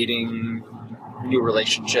navigating new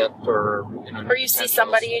relationship, or you see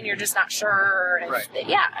somebody and you're just not sure.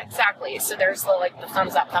 Yeah, exactly. So there's the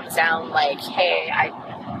thumbs up, thumbs down, hey,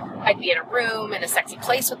 I'd be in a room in a sexy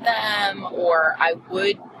place with them, or I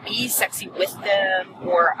would be sexy with them,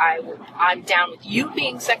 or I'm down with you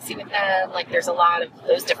being sexy with them. There's a lot of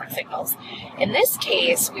those different signals. In this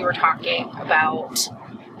case, we were talking about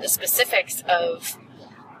the specifics of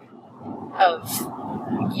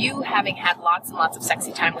you having had lots and lots of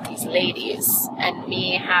sexy time with these ladies, and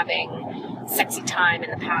me having sexy time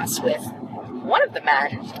in the past with one of the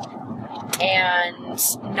men, and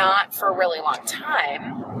not for a really long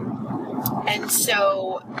time. And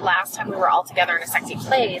so last time we were all together in a sexy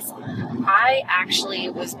place, I actually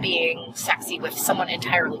was being sexy with someone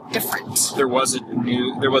entirely different. There was a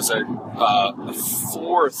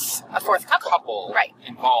fourth couple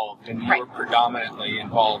involved, and you were predominantly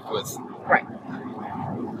involved with. Right.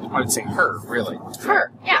 I would say her, really.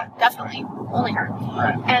 Her, yeah, definitely. Only her.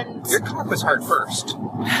 Right. And your cock was hard first.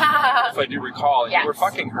 If I do recall, you were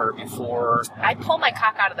fucking her before... I pulled my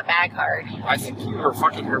cock out of the bag hard. I think you were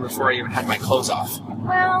fucking her before I even had my clothes off.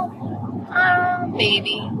 Well,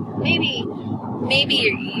 maybe. Maybe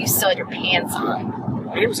you still had your pants on.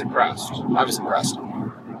 I was impressed.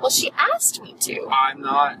 Well, she asked me to. I'm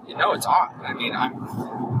not... it's odd. I mean,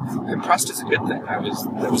 I'm... Impressed is a good thing. That was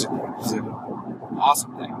an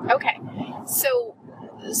awesome thing. Okay. So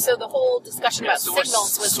the whole discussion about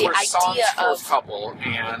signals was the idea of couple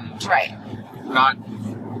and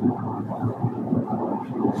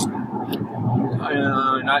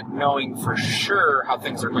not knowing for sure how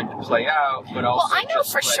things are going to play out, but also I know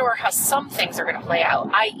for sure how some things are going to play out,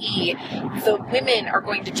 i.e. the women are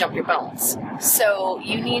going to jump your bones. So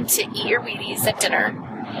you need to eat your Wheaties at dinner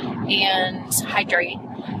and hydrate,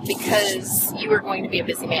 because you are going to be a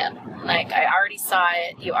busy man. I already saw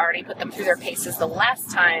it. You already put them through their paces the last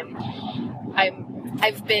time. I'm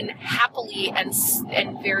I've been happily and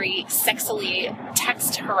very sexily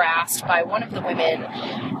text harassed by one of the women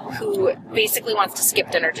who basically wants to skip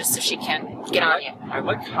dinner just so she can get on you. I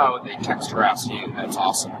like how they text harass you. That's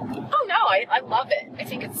awesome. Oh, no, I love it. I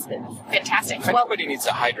think it's fantastic. If anybody needs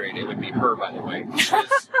to hydrate, it would be her, by the way.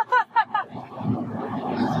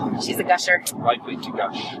 She's a gusher. Likely to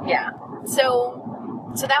gush. Yeah.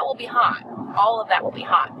 So that will be hot. All of that will be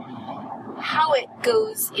hot. How it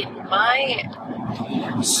goes in my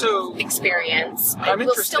experience, it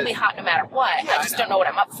will still be hot no matter what. Yeah, I just don't know what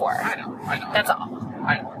I'm up for. I know. That's all.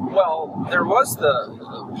 I know. Well, there was the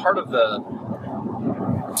part of the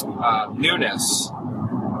newness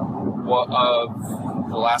of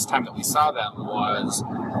the last time that we saw them was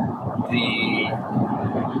the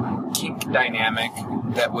kink dynamic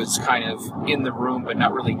that was kind of in the room but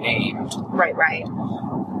not really named. Right.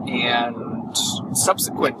 And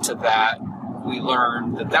subsequent to that, we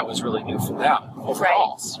learned that was really new for them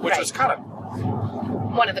overall, which was kind of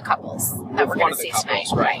one of the couples that we're going to see tonight.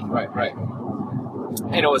 Right.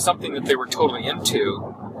 And it was something that they were totally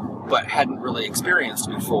into, but hadn't really experienced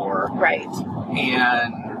before. Right.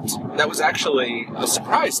 And that was actually a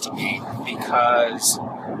surprise to me because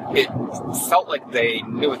it felt like they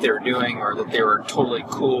knew what they were doing, or that they were totally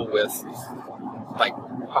cool with like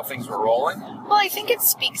how things were rolling. Well, I think it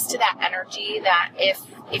speaks to that energy that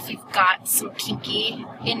if you've got some kinky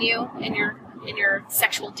in you, in your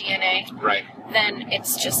sexual DNA, right, then it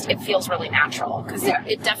feels really natural, because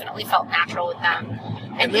it definitely felt natural with them.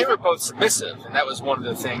 And they were both submissive, and that was one of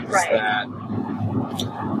the things that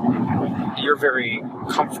you're very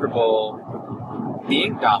comfortable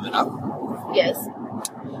being dominant. Yes.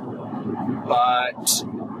 But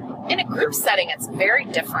in a group setting, it's very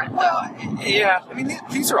different. Well, yeah. I mean,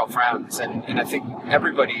 these are all friends, and I think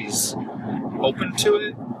everybody's open to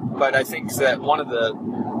it. But I think that one of the,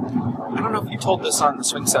 I don't know if you told this on the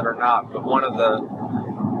swing set or not, but one of the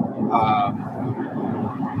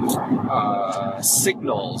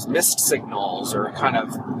missed signals, or kind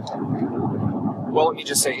of, well, let me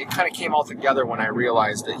just say, it kind of came all together when I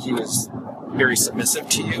realized that he was very submissive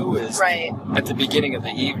to you, is at the beginning of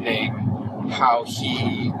the evening, how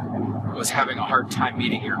he was having a hard time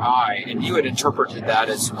meeting your eye, and you had interpreted that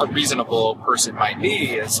as a reasonable person might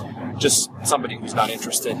be, as just somebody who's not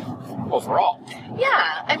interested overall.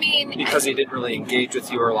 Yeah, I mean, because he didn't really engage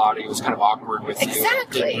with you a lot. He was kind of awkward with you.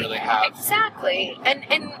 Didn't really have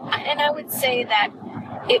and I would say that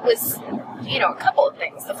it was, a couple of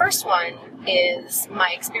things. The first one is my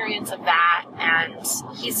experience of that, and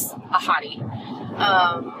he's a hottie,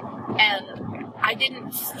 and I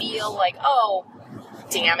didn't feel like, oh,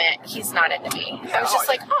 damn it, he's not into me. I was just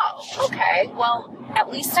like, oh, okay, well, at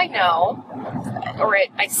least I know, or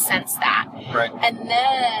I sense that. Right. And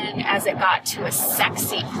then as it got to a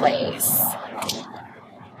sexy place,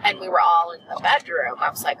 and we were all in the bedroom, I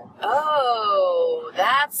was like, oh,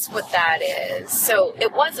 that's what that is. So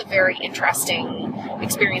it was a very interesting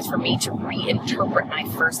experience for me to reinterpret my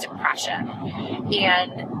first impression.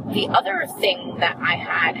 And the other thing that I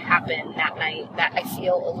had happen that night that I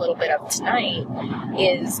feel a little bit of tonight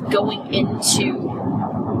is going into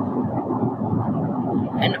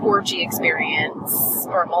an orgy experience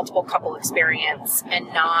or a multiple couple experience and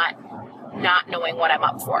not knowing what I'm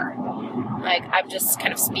up for. Like, I'm just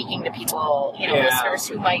kind of speaking to people, listeners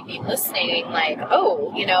who might be listening, like,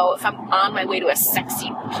 oh, if I'm on my way to a sexy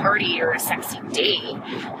party or a sexy date,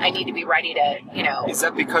 I need to be ready to, Is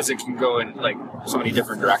that because it can go in, like, so many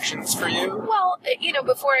different directions for you? Well,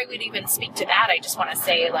 before I would even speak to that, I just want to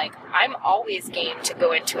say, like, I'm always game to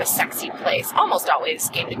go into a sexy place, almost always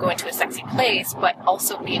game to go into a sexy place, but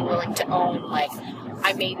also being willing to own, like,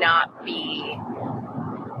 I may not be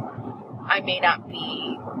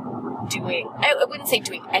doing, I wouldn't say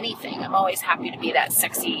doing anything. I'm always happy to be that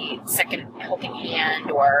sexy second helping hand,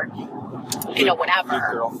 or,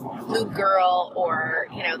 whatever. Lube girl, or,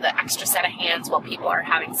 the extra set of hands while people are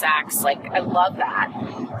having sex. Like, I love that.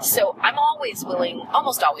 So I'm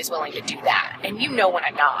almost always willing to do that. And when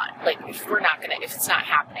I'm not. Like, if it's not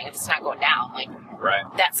happening, if it's not going down, like,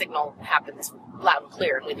 that signal happens loud and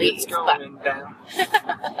clear, and we leave. It's going down.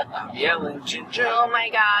 I'm yelling, Ginger. Oh my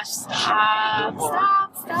gosh, stop.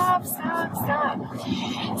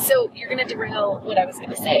 So you're going to derail what I was going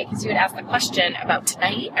to say, because you had asked the question about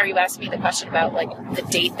tonight, or you asked me the question about, like, the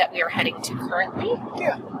date that we are heading to currently?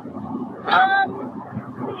 Yeah.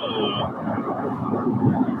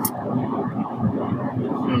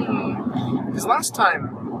 Because last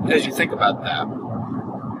time, as you think about that,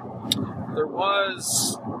 there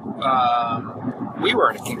was, we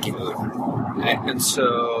were in a kinky mood, and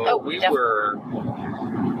so we were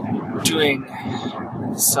doing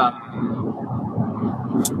some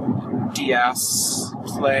DS,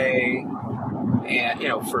 play,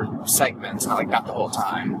 and, for segments, not the whole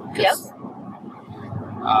time. Yep.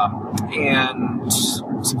 And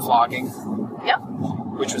some vlogging. Yep.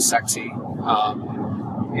 Which was sexy.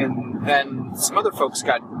 And then some other folks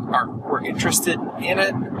were interested in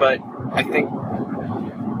it, but I think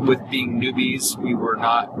with being newbies, we were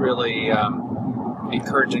not really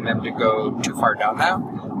encouraging them to go too far down that.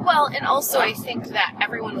 Well, and also I think that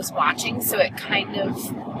everyone was watching, so it kind of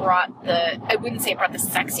brought I wouldn't say it brought the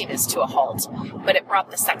sexiness to a halt, but it brought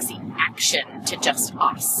the sexy action to just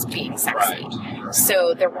us being sexy. Right.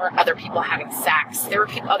 So there weren't other people having sex. There were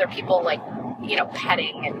other people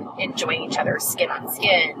petting and enjoying each other's skin on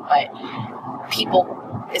skin, but people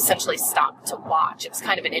essentially stopped to watch. It was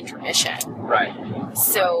kind of an intermission. Right.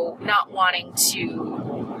 So not wanting to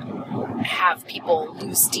have people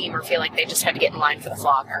lose steam or feel like they just had to get in line for the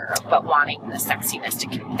vlogger, but wanting the sexiness to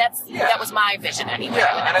that was my vision anyway.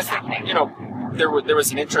 Yeah, and I think there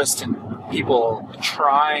was an interest in people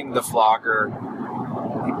trying the vlogger,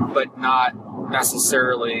 but not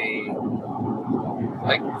necessarily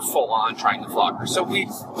full on trying the vlogger. So we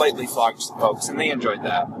lightly vlogged some folks, and they enjoyed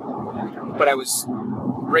that. But I was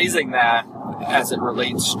raising that as it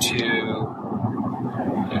relates to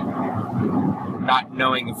not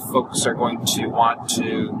knowing if folks are going to want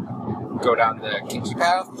to go down the kinky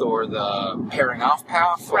path or the pairing off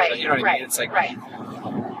path. Or right, you know what I mean? It's right.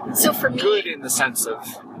 So for me, good in the sense of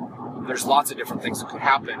there's lots of different things that could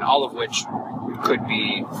happen, all of which could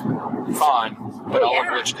be fun, but all of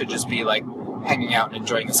which could just be hanging out and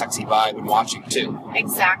enjoying a sexy vibe and watching too.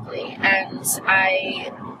 Exactly. And I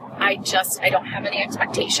don't have any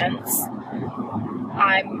expectations.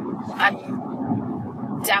 I'm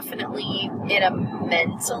definitely in a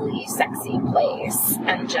mentally sexy place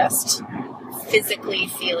and just physically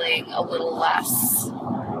feeling a little less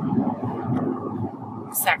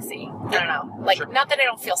sexy. I don't know. Sure. Not that I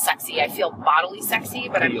don't feel sexy. I feel bodily sexy,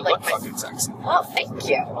 but I'm look fucking sexy. Well, thank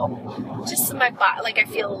you. Just in my body, I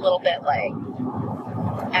feel a little bit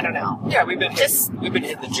I don't know. Yeah, we've been hitting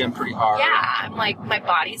the gym pretty hard. Yeah, I'm my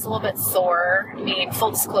body's a little bit sore. I mean,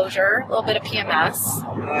 full disclosure, a little bit of PMS.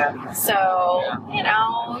 Yeah. So,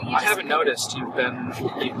 I haven't noticed you've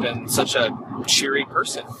been such a cheery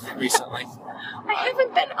person recently. I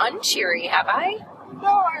haven't been uncheery, have I?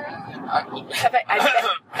 No,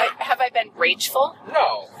 Have I been rageful?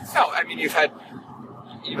 No. I mean, you've had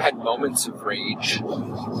moments of rage.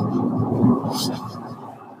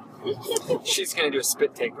 She's going to do a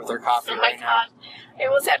spit take with her coffee right now. God. I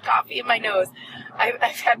almost had coffee in my nose.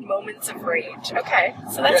 I've had moments of rage. Okay,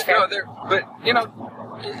 so that's fair. No, but,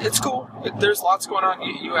 it's cool. There's lots going on.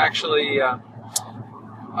 You actually,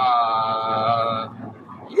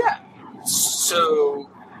 So...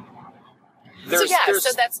 So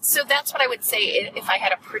that's what I would say if I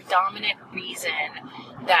had a predominant reason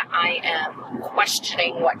that I am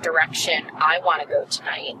questioning what direction I want to go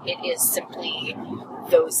tonight. It is simply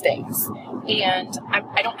those things. And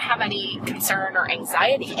I don't have any concern or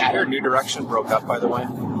anxiety. Did you hear New Direction broke up, by the way?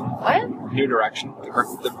 What? New Direction. The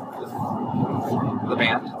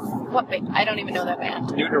band. What band? I don't even know that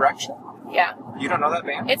band. New Direction? Yeah. You don't know that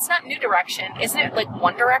band? It's not New Direction. Isn't it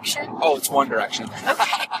One Direction? Oh, it's One Direction.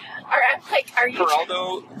 Okay. Are you...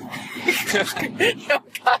 Geraldo... Oh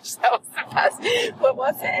gosh, that was the best. What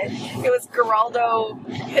was it? It was Geraldo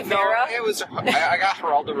Rivera? No, it was... I got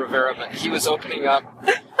Geraldo Rivera, but he was opening up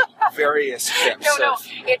various ships. No.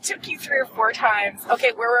 It took you 3 or 4 times.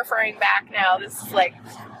 Okay, we're referring back now. This is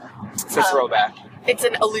it's a throwback. It's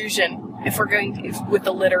an allusion, if we're going with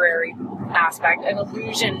the literary aspect, an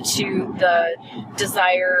allusion to the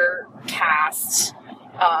Desire cast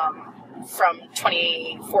from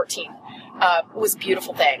 2014. Was a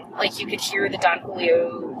beautiful thing. You could hear the Don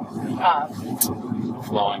Julio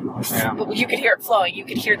flowing. Yeah. You could hear it flowing. You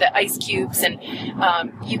could hear the ice cubes, and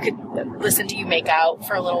you could listen to you make out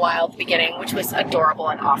for a little while at the beginning, which was adorable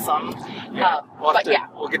and awesome. Yeah.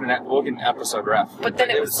 We'll get an episode ref. But then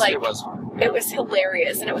it was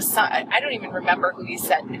hilarious, and it was I don't even remember who you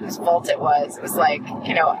said whose fault it was. It was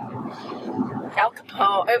Al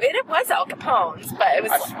Capone. It was Al Capone's, but it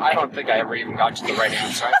was. I don't think I ever even got to the right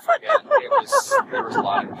answer. I forget. There was a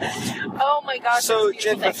lot of it. Oh my gosh! So,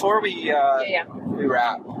 Jen, before we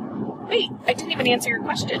wrap. Wait, I didn't even answer your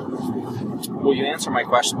question. Will you answer my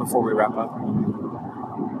question before we wrap up?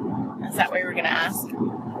 Is that what you were going to ask?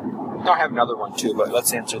 No, I have another one too, but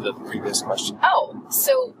let's answer the previous question. Oh,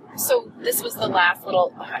 so this was the last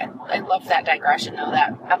little. I love that digression though.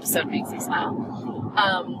 That episode makes me smile.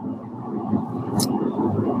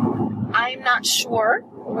 I'm not sure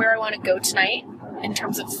where I want to go tonight in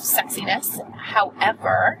terms of sexiness.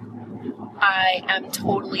 However, I am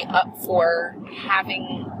totally up for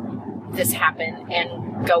having this happen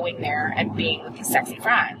and going there and being with these sexy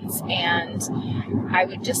friends. And I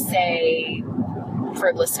would just say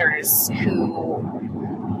for listeners who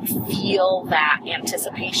feel that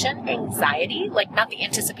anticipation anxiety, like not the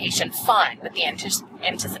anticipation fun, but the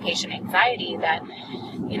anticipation anxiety, that,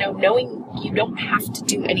 you know, knowing you don't have to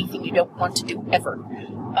do anything you don't want to do ever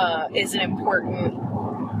is an important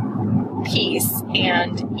piece.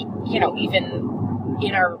 And, you know, even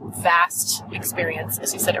in our vast experience,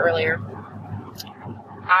 as you said earlier,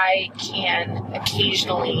 I can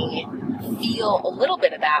occasionally feel a little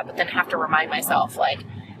bit of that, but then have to remind myself, like,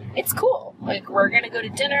 it's cool. Like, we're going to go to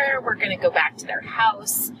dinner. We're going to go back to their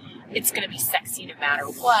house. It's going to be sexy no matter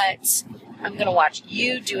what. I'm going to watch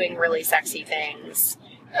you doing really sexy things.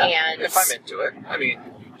 Yeah, and if I'm into it. I mean,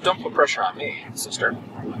 don't put pressure on me, sister.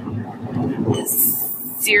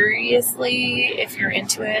 Seriously, if you're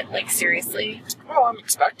into it, like, seriously? Well, I'm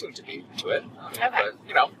expecting to be into it. Okay. But,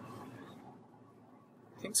 you know,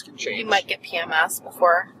 things can change. You might get PMS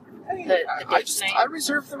before the date night. I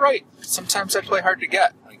reserve the right. Sometimes I play hard to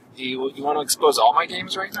get. Like, do you want to expose all my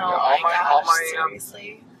games right now? Oh my gosh,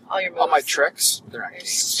 seriously? All your moves? All my tricks? They're not games.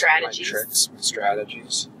 Strategies. My tricks,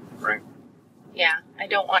 strategies. Right. Yeah, I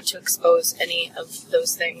don't want to expose any of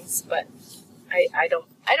those things, but I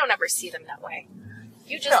don't ever see them that way.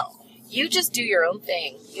 You just do your own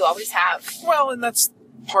thing. You always have. Well, and that's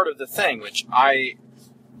part of the thing, which I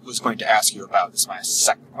was going to ask you about. This is my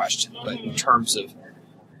second question. Mm-hmm. But in terms of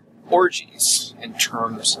orgies, in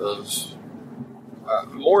terms of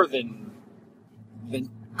more than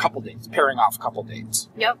couple dates, pairing off couple dates.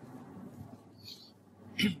 Yep.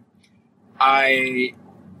 I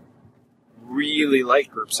really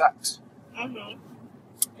like group sex. Mm-hmm.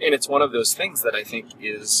 And it's one of those things that I think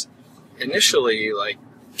is initially, like,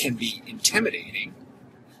 can be intimidating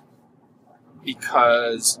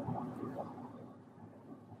because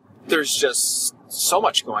there's just so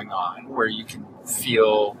much going on where you can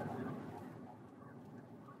feel,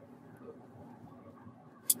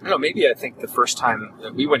 I don't know, maybe I think the first time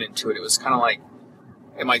that we went into it, it was kind of like,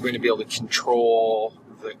 am I going to be able to control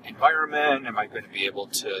the environment? Am I going to be able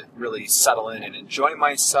to really settle in and enjoy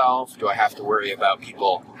myself? Do I have to worry about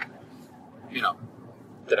people, you know,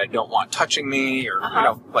 that I don't want touching me, or, you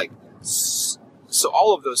know, like, so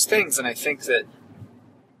all of those things. And I think that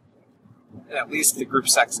at least the group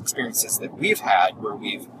sex experiences that we've had, where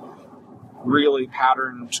we've really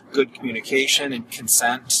patterned good communication and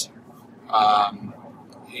consent,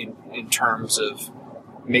 in terms of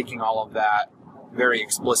making all of that very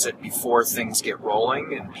explicit before things get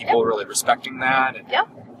rolling, and people really respecting that. And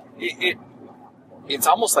it's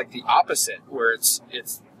almost like the opposite, where it's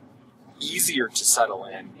easier to settle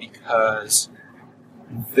in because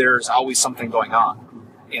there's always something going on.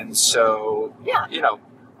 And so, you know,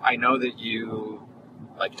 I know that you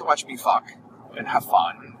like to watch me fuck and have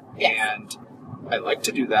fun, and I like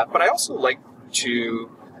to do that, but I also like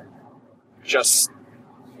to just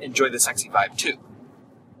enjoy the sexy vibe too.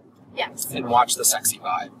 Yes. And watch the sexy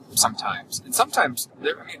vibe sometimes. And sometimes,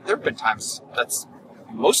 there have been times that's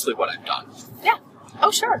mostly what I've done. Yeah.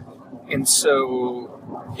 Oh, sure. And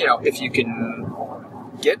so, you know, if you can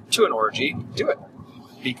get to an orgy, do it.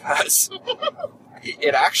 Because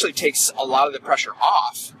it actually takes a lot of the pressure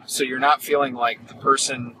off. So you're not feeling like the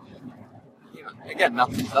person, you know, again,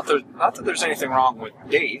 not that there's anything wrong with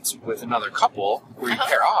dates with another couple where you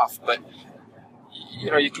pair off, but,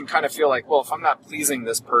 you know, you can kind of feel like, well, if I'm not pleasing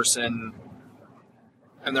this person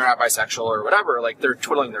and they're not bisexual or whatever, like, they're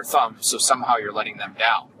twiddling their thumb, so somehow you're letting them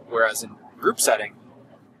down. Whereas in group setting,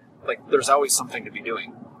 like, there's always something to be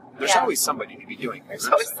doing. There's always somebody to be doing. There's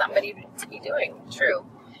always somebody to be doing. True.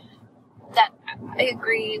 That, I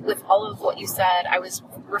agree with all of what you said. I was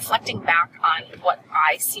reflecting back on what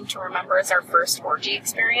I seem to remember as our first orgy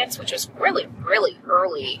experience, which was really, really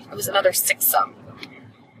early. It was another sixsome.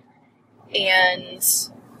 And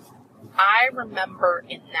I remember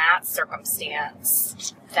in that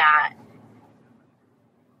circumstance that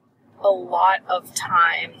a lot of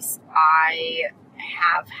times I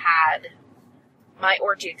have had my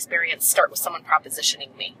orgy experience start with someone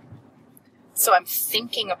propositioning me. So I'm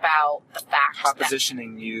thinking about the fact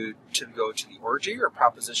propositioning you to go to the orgy, or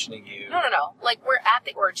propositioning you? No. Like, we're at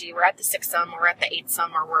the orgy, we're at the sixsome, we're at the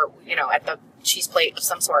eightsome, or we're, you know, at the Cheeseplate of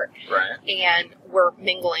some sort. Right. And we're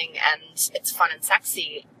mingling, and it's fun and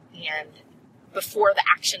sexy. And before the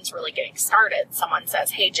action's really getting started, someone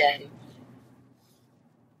says, "Hey, Jen,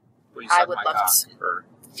 I would love to..."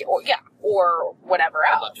 Or whatever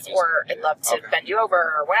else. Or I'd love to bend you over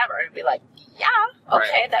or whatever. And it'd be like, yeah,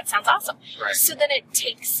 okay, that sounds awesome. Right. So then it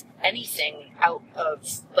takes anything out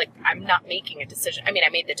of, like, I'm not making a decision. I mean, I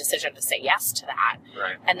made the decision to say yes to that.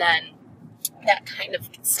 Right. And then that kind of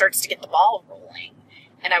starts to get the ball rolling.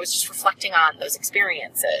 And I was just reflecting on those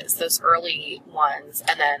experiences, those early ones,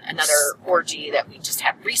 and then another orgy that we just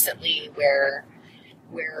had recently where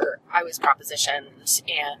I was propositioned,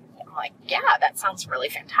 and I'm like, yeah, that sounds really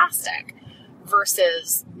fantastic.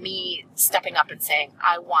 Versus me stepping up and saying,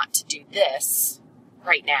 I want to do this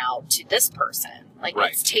right now to this person. Like,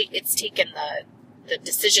 right. it's taken the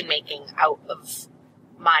decision making out of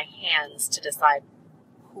my hands to decide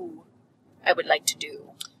who I would like to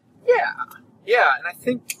do. Yeah. Yeah, and I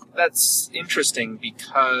think that's interesting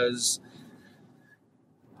because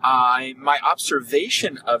my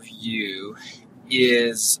observation of you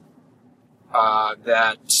is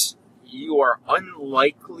that you are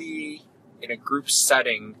unlikely in a group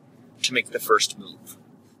setting to make the first move.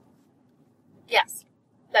 Yes,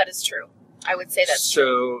 that is true. I would say that's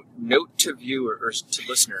true. So, note to viewers, to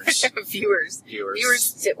listeners. Viewers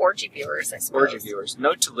to orgy viewers, I suppose. Orgy viewers.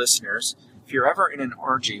 Note to listeners, if you're ever in an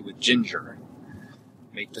orgy with Ginger,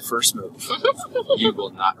 make the first move. You will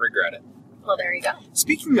not regret it. Well, there you go.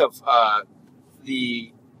 Speaking of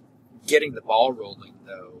the getting the ball rolling,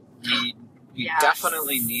 though, we Yes.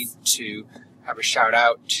 definitely need to have a shout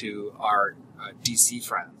out to our DC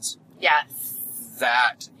friends. Yes.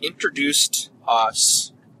 That introduced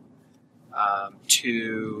us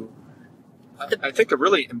to, I think, a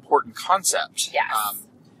really important concept. Yes.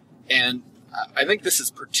 And I think this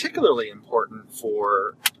is particularly important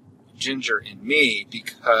for Ginger and me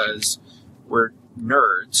because we're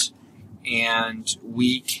nerds and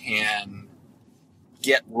we can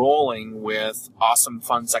get rolling with awesome,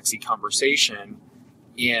 fun, sexy conversation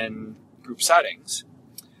in group settings.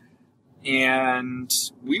 And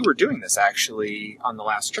we were doing this actually on the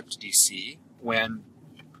last trip to DC when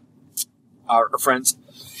our friends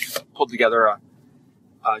pulled together a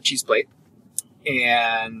Cheeseplate,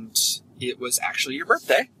 and it was actually your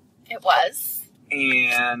birthday. It was.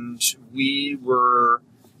 And we were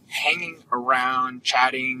hanging around,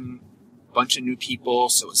 chatting, a bunch of new people,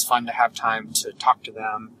 so it was fun to have time to talk to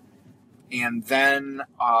them. And then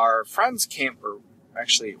our friends came, or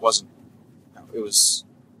actually it wasn't, no, it was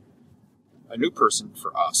a new person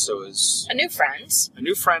for us, so it was A new friend. a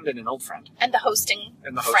new friend and an old friend. And the hosting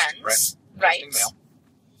And the host, friends. right. Right. Hosting male.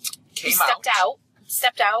 He Came stepped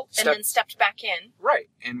out, and then stepped back in. Right.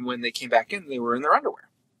 And when they came back in, they were in their underwear.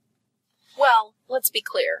 Well, let's be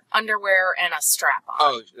clear. Underwear and a strap on.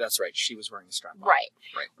 Oh, that's right. She was wearing a strap on. Right.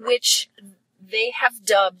 Right. Which they have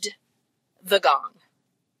dubbed the gong.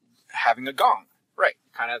 Having a gong. Right.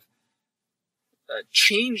 Kind of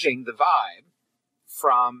changing the vibe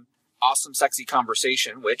from awesome, sexy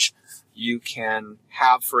conversation, which you can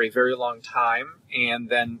have for a very long time. And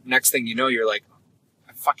then next thing you know, you're like,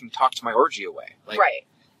 I fucking talked my orgy away. Like, Right.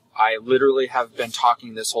 I literally have been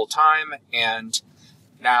talking this whole time, and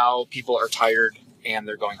now people are tired and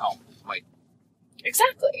they're going home. Like,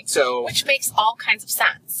 Exactly. so, Which makes all kinds of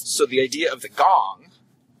sense. so the idea of the gong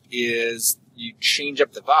is you change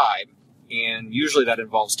up the vibe, and usually that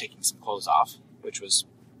involves taking some clothes off, which was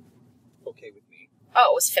okay with me.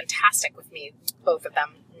 Oh, it was fantastic with me. Both of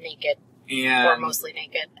them naked, And or mostly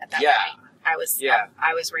naked at that yeah. point. I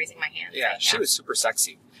was raising my hand. yeah, saying, she was super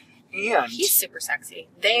sexy. And He's super sexy.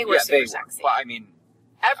 They were super sexy. Well, I mean,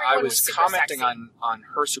 Everyone I was super commenting sexy. on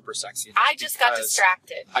her super sexy. I just got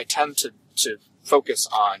distracted. I tend to focus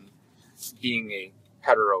on being a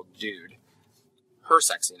hetero dude, her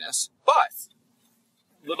sexiness. But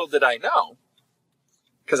little did I know,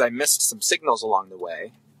 because I missed some signals along the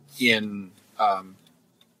way in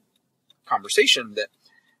conversation, that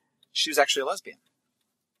she was actually a lesbian.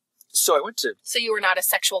 So I went to... So you were not a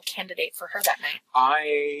sexual candidate for her that night?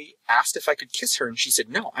 I asked if I could kiss her, and she said,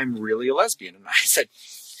 "No, I'm really a lesbian." And I said,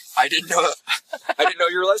 I didn't know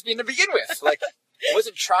you were a lesbian to begin with. Like, I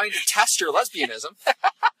wasn't trying to test your lesbianism.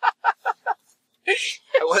 I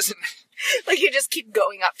wasn't... Like, you just keep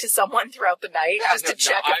going up to someone throughout the night just to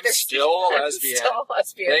check if I'm they're still a lesbian. still a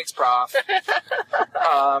lesbian. Thanks, prof.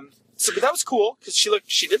 But that was cool, because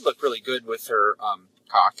she did look really good with her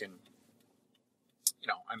cock, and you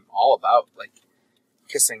know, I'm all about, like,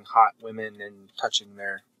 kissing hot women and touching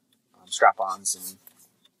their strap-ons, and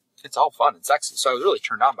it's all fun and sexy. So I was really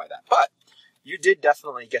turned on by that. But you did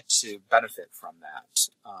definitely get to benefit from that.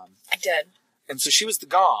 I did. And so she was the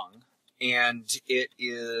gong, and it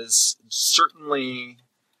is certainly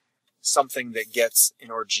something that gets an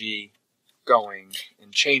orgy going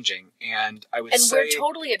and changing. And I would say... And we're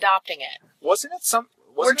totally adopting it. Wasn't it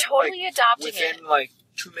We're totally adopting it. Within, like,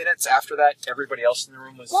 2 minutes after that, everybody else in the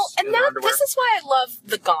room was in their underwear? This is why I love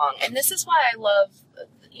the gong, and this is why I love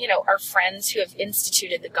our friends who have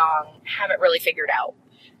instituted the gong haven't really figured out.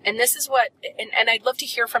 And this is what, and I'd love to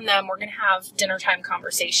hear from them. We're going to have dinner time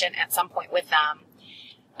conversation at some point with them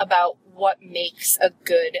about what makes a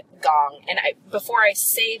good gong. And before I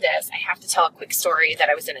say this, I have to tell a quick story that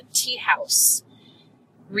I was in a tea house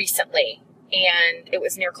recently, and it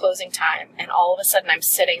was near closing time. And all of a sudden I'm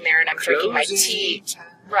sitting there and I'm drinking my tea.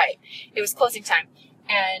 Right. It was closing time.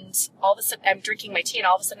 And all of a sudden I'm drinking my tea, and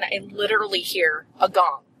all of a sudden I literally hear a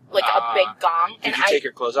gong, like a big gong. Did you take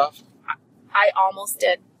your clothes off? I almost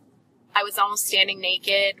did. I was almost standing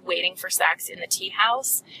naked, waiting for sex in the tea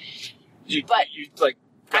house.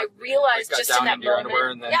 I realized just in that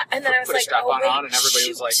moment, and then I was like, "Oh wait!" On, and everybody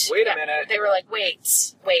was like, "Wait a minute!" They were like, "Wait!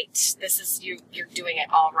 This is you're doing it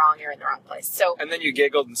all wrong. You're in the wrong place." So, and then you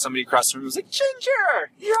giggled, and somebody across the room was like,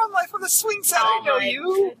 "Ginger, you're on Life on the Swing Set. I know you."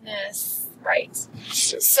 Oh my goodness! Right.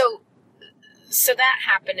 So that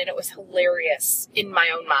happened, and it was hilarious in my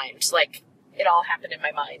own mind. Like, it all happened in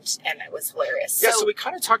my mind, and it was hilarious. Yeah. So we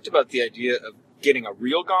kind of talked about the idea of getting a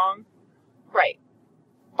real gong, right?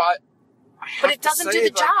 But it doesn't do the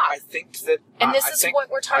job. I think that, and this is what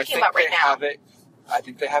we're talking about right now. I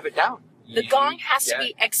think they have it down. The gong has to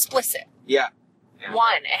be explicit. Yeah.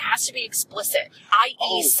 One, it has to be explicit,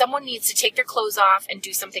 i.e., someone needs to take their clothes off and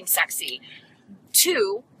do something sexy.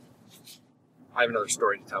 Two, I have another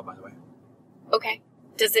story to tell, by the way. Okay.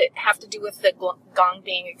 Does it have to do with the gong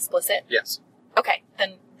being explicit? Yes. Okay.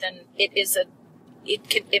 Then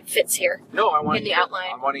it fits here. No, I want in the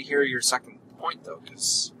outline. I want to hear your second point, though,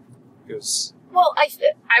 because. Well,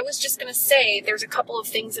 I was just going to say there's a couple of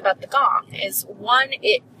things about the gong. Is one,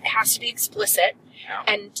 it has to be explicit,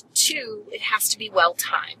 and two, it has to be well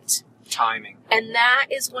timed. Timing. And that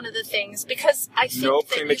is one of the things, because I think no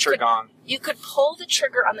premature gong. You could pull the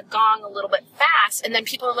trigger on the gong a little bit fast, and then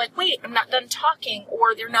people are like, wait, I'm not done talking,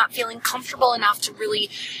 or they're not feeling comfortable enough to really,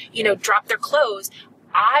 drop their clothes.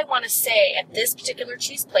 I want to say at this particular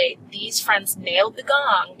Cheeseplate, these friends nailed the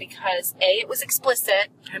gong because A, it was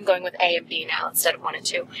explicit. I'm going with A and B now instead of 1 and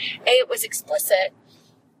 2. A, it was explicit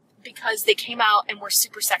because they came out and were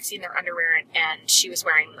super sexy in their underwear, and she was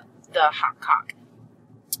wearing the hot cock.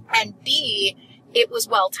 And B, it was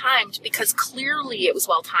well timed because clearly it was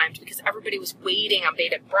well timed because everybody was waiting on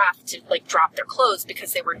bated breath to drop their clothes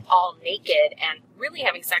because they were all naked and really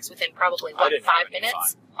having sex within probably 5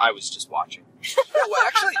 minutes. I was just watching.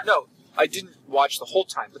 No, I didn't watch the whole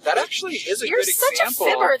time, but that actually is a good example. You're such a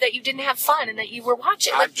fibber that you didn't have fun and that you were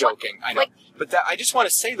watching. I'm joking, I know. But that I just want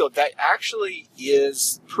to say, though, that actually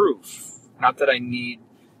is proof. Not that I need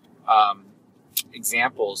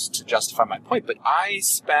examples to justify my point, but I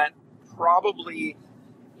spent probably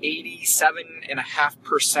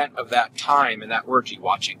 87.5% of that time in that orgy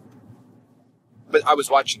watching. But I was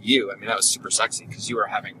watching you. I mean, that was super sexy because you were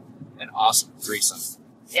having an awesome threesome.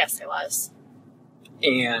 Yes, it was.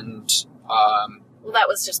 And well, that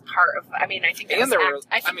was just part of. I mean, I think that was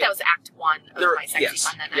Act 1 of my sexy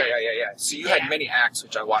fun that night. Yeah. So you had many acts,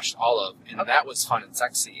 which I watched all of, and that was fun and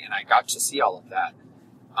sexy, and I got to see all of that.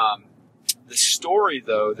 The story,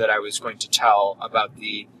 though, that I was going to tell about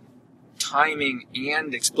the timing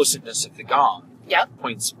and explicitness of the gong. Yep.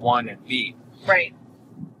 Points 1 and B. Right.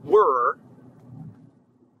 Were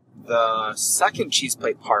the second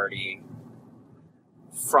Cheeseplate party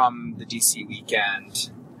from the DC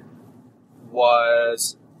weekend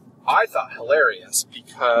was, I thought, hilarious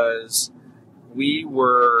because we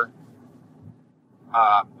were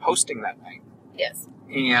hosting that night. Yes.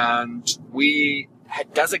 And we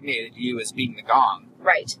had designated you as being the gong.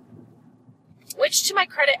 Right. Which, to my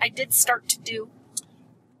credit, I did start to do.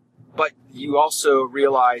 But you also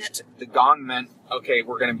realized the gong meant, okay,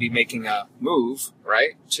 we're going to be making a move,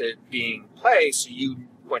 right, to being play, so you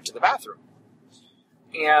went to the bathroom.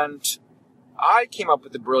 And I came up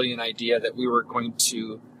with the brilliant idea that we were going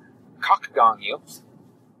to cock gong you.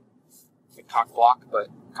 Like cock block, but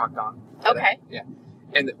cock gong. Okay. Yeah.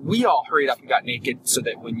 And we all hurried up and got naked so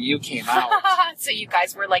that when you came out... So you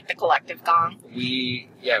guys were like the collective gong? We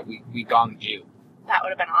gonged you. That would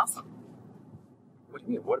have been awesome. What do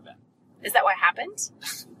you mean, would have been? Is that what happened?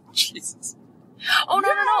 Jesus. Oh,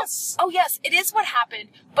 no. Oh, yes, it is what happened.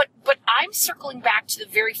 But I'm circling back to the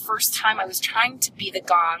very first time I was trying to be the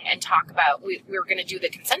gong and talk about, we were going to do the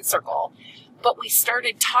consent circle. But we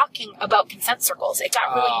started talking about consent circles. It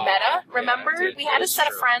got really meta, remember? Yeah, we had a set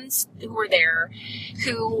of friends who were there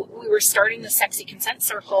who we were starting the sexy consent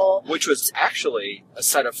circle. Which was actually a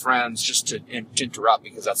set of friends, just to interrupt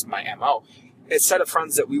because that's my MO. A set of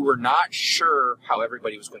friends that we were not sure how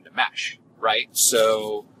everybody was going to mesh, right?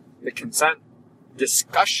 So the consent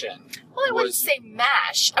discussion. Well, I wouldn't say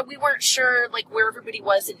mesh. We weren't sure like where everybody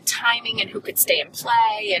was in timing and who could stay and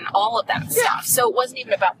play and all of that stuff. So it wasn't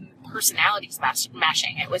even about personalities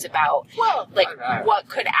mashing. It was about what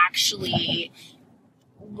could actually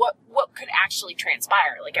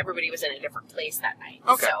transpire. Like everybody was in a different place that night.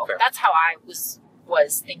 Okay, so fair. that's how I was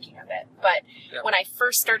thinking of it. But when I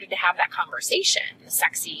first started to have that conversation, the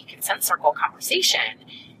sexy consent circle conversation,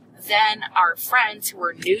 then our friends who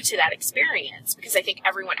were new to that experience, because I think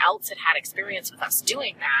everyone else had experience with us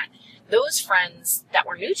doing that, those friends that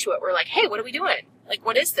were new to it were like, hey, what are we doing? Like,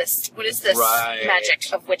 what is this? What is this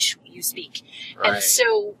magic of which you speak? Right. And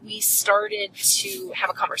so we started to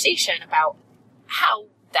have a conversation about how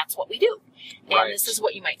that's what we do. And this is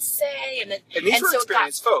what you might say. And these were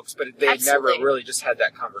experienced folks, but they never really just had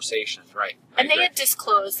that conversation. Right. And they had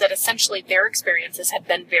disclosed that essentially their experiences had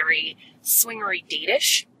been very swingery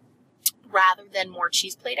date-ish rather than more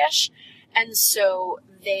Cheeseplate-ish. And so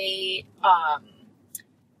they,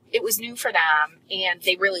 it was new for them and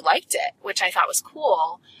they really liked it, which I thought was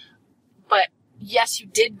cool. But yes, you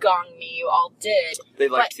did gong me. You all did. They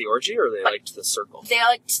liked the orgy or they liked the circle? They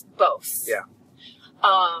liked both. Yeah.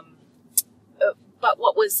 But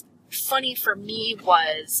what was funny for me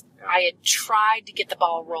was I had tried to get the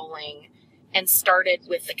ball rolling and started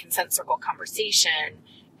with the consent circle conversation,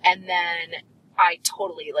 and then I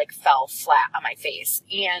totally fell flat on my face,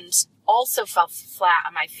 and also fell flat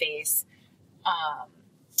on my face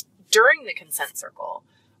during the consent circle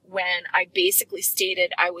when I basically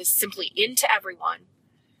stated I was simply into everyone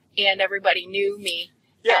and everybody knew me.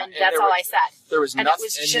 Yeah, and that's all I said. There was nothing,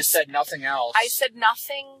 and you said nothing else. I said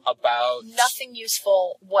nothing about nothing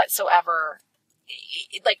useful whatsoever.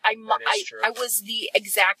 I was the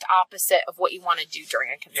exact opposite of what you want to do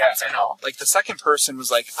during a consent circle. I know. Like the second person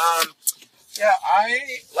was like, I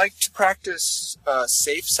like to practice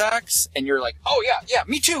safe sex, and you're like, oh yeah,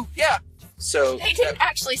 me too, yeah. So they didn't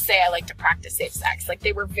actually say I like to practice safe sex. Like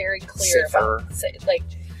they were very clear about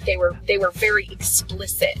They were very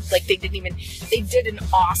explicit. Like they did an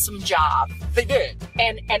awesome job. They did.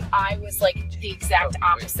 And I was like the exact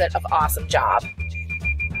opposite of awesome job.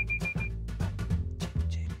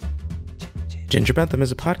 Ginger Bentham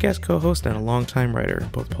is a podcast co-host and a longtime writer,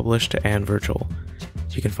 both published and virtual.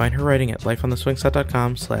 You can find her writing at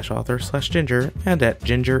lifeontheswingset.com/author/ginger and at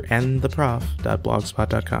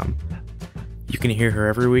gingerandtheprof.blogspot.com. You can hear her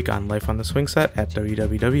every week on Life on the Swing Set at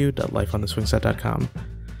www.lifeontheswingset.com.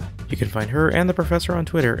 You can find her and the professor on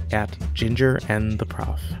Twitter at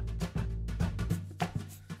gingerandtheprof.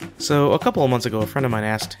 So, a couple of months ago, a friend of mine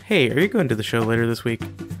asked, hey, are you going to the show later this week?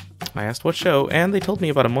 I asked what show, and they told me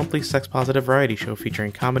about a monthly sex-positive variety show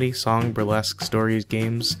featuring comedy, song, burlesque, stories,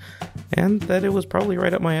 games, and that it was probably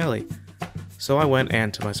right up my alley. So I went,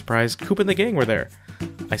 and to my surprise, Coop and the gang were there.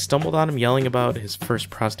 I stumbled on him yelling about his first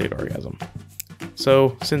prostate orgasm.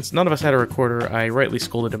 So, since none of us had a recorder, I rightly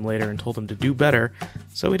scolded him later and told him to do better,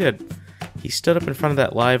 so he did. He stood up in front of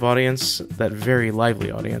that live audience, that very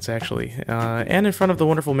lively audience actually, and in front of the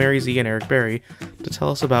wonderful Mary Z and Eric Berry to tell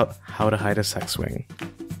us about how to hide a sex swing.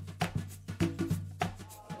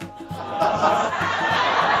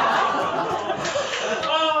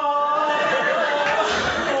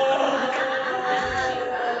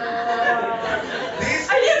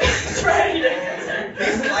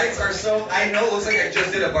 I know it looks like I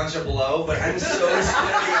just did a bunch of blow, but I'm so sweaty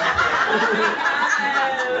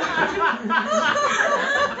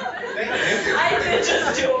Thank you. I did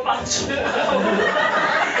just do a bunch of blow.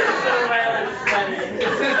 So while I'm sweating,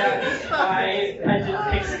 that's why I did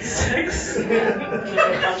Pixie Sticks. A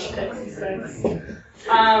bunch of Pixie Sticks.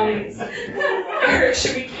 Eric,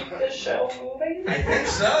 should we keep this show moving? I think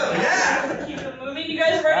so, yeah. Keep it moving. You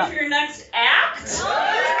guys ready for your next act?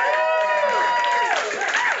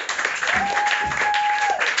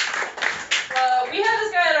 We had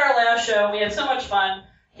this guy at our last show. We had so much fun.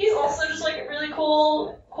 He's also just like a really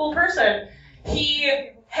cool person. He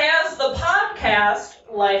has the podcast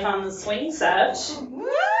Life on the Swing Set.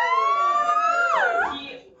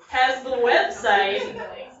 He has the website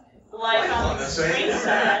Life on the Swing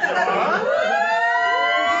Set. He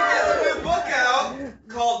has a new book out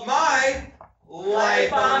called My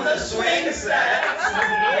Life on the Swing Set.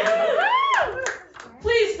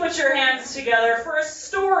 Please put your hands together for a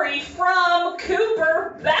story from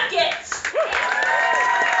Cooper Beckett.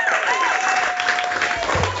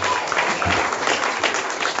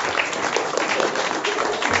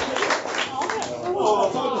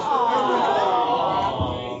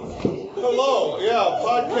 Hello,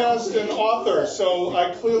 podcast and author, so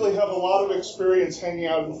I clearly have a lot of experience hanging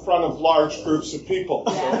out in front of large groups of people.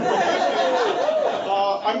 So,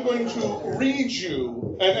 I I'm going to read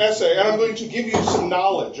you an essay, and I'm going to give you some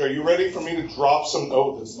knowledge. Are you ready for me to drop some...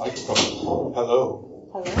 Oh, this microphone. Hello.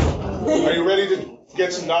 Hello. Are you ready to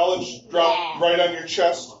get some knowledge dropped right on your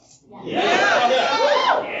chest?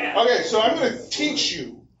 Yeah. Okay, so I'm going to teach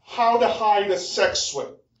you how to hide a sex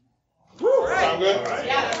swing. Sound good?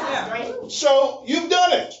 Yeah. So, you've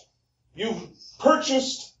done it. You've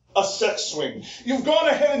purchased a sex swing. You've gone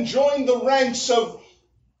ahead and joined the ranks of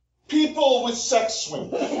people with sex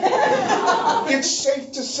swings. It's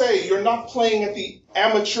safe to say you're not playing at the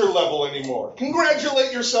amateur level anymore.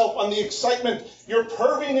 Congratulate yourself on the excitement, your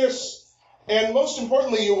perviness, and most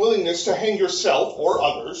importantly, your willingness to hang yourself or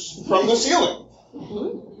others from the ceiling.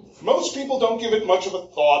 Most people don't give it much of a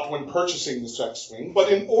thought when purchasing the sex swing, but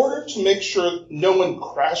in order to make sure no one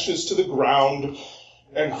crashes to the ground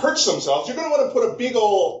and hurts themselves, you're going to want to put a big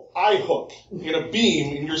old eye hook in a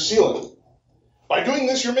beam in your ceiling. By doing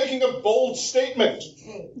this, you're making a bold statement,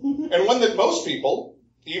 and one that most people,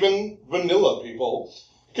 even vanilla people,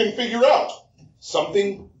 can figure out.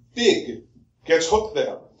 Something big gets hooked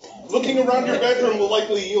there. Looking around your bedroom will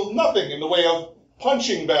likely yield nothing in the way of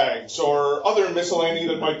punching bags or other miscellany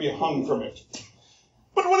that might be hung from it.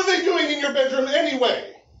 But what are they doing in your bedroom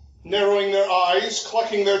anyway? Narrowing their eyes,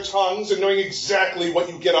 clucking their tongues, and knowing exactly what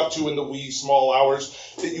you get up to in the wee small hours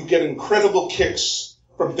that you get incredible kicks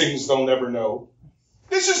from things they'll never know.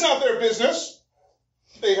 This is not their business.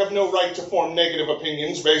 They have no right to form negative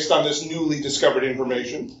opinions based on this newly discovered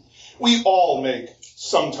information. We all make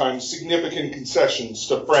sometimes significant concessions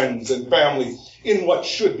to friends and family in what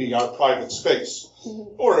should be our private space,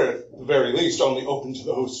 or at the very least only open to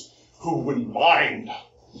those who wouldn't mind,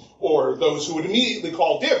 or those who would immediately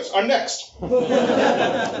call dibs. I'm next.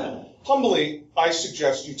 Humbly, I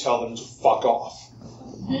suggest you tell them to fuck off.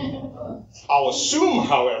 I'll assume,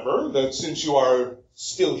 however, that since you are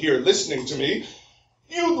still here listening to me,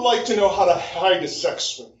 you'd like to know how to hide a sex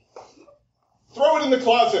swing. Throw it in the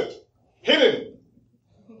closet. Hidden.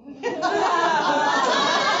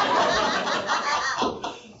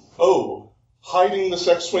 Oh, hiding the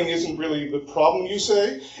sex swing isn't really the problem, you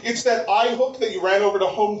say? It's that eye hook that you ran over to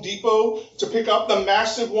Home Depot to pick up, the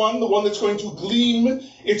massive one, the one that's going to gleam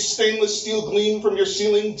its stainless steel gleam from your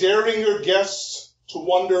ceiling, daring your guests to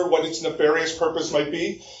wonder what its nefarious purpose might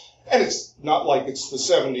be. And it's not like it's the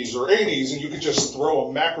 70s or 80s and you could just throw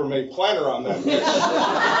a macrame planter on that bitch.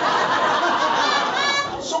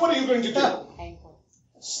 So what are you going to do?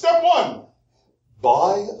 Step 1,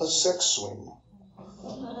 buy a sex swing.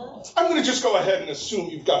 I'm going to just go ahead and assume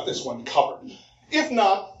you've got this one covered. If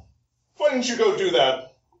not, why don't you go do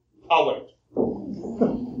that? I'll wait.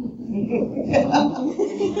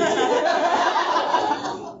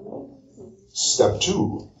 Step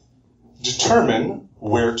 2, determine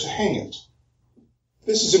where to hang it.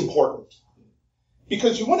 This is important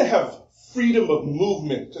because you want to have freedom of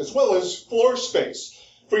movement as well as floor space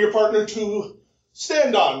for your partner to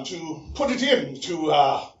stand on, to put it in, to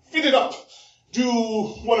fit it up, do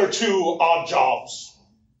 1 or 2 odd jobs.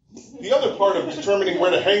 The other part of determining where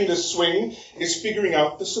to hang this swing is figuring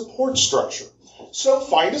out the support structure. So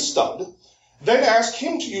find a stud, then ask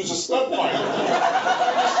him to use a stud finder to find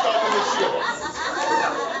a stud in the ceiling.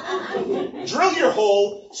 Drill your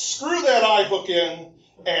hole, screw that eye hook in,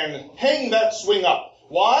 and hang that swing up.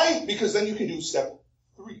 Why? Because then you can do step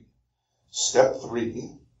 3. Step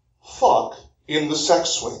 3, fuck in the sex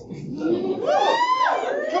swing.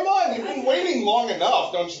 Come on, you've been waiting long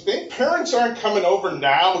enough, don't you think? Parents aren't coming over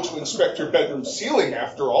now to inspect your bedroom ceiling,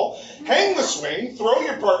 after all. Hang the swing, throw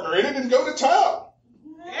your partner in it, and go to town.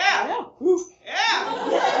 Yeah.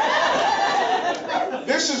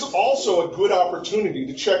 This is also a good opportunity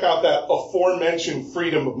to check out that aforementioned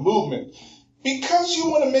freedom of movement, because you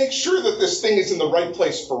want to make sure that this thing is in the right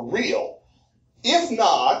place for real. If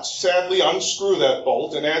not, sadly unscrew that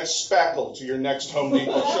bolt and add spackle to your next Home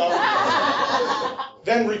Depot shopping.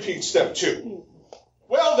 Then repeat step 2.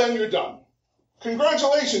 Well, then you're done.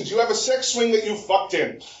 Congratulations, you have a sex swing that you fucked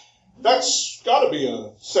in. That's gotta be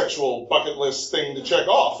a sexual bucket list thing to check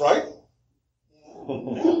off, right?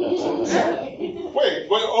 Wait,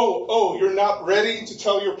 you're not ready to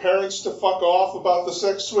tell your parents to fuck off about the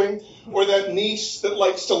sex swing? Or that niece that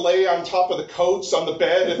likes to lay on top of the coats on the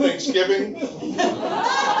bed at Thanksgiving?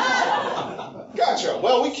 Gotcha.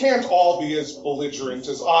 Well, we can't all be as belligerent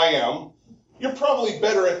as I am. You're probably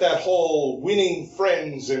better at that whole winning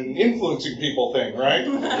friends and influencing people thing, right?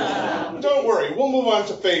 Don't worry, we'll move on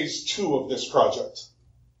to phase 2 of this project.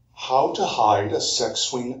 How to hide a sex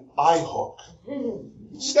swing eye hook.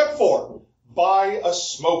 Step 4, buy a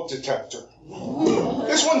smoke detector.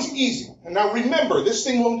 This one's easy. And now remember, this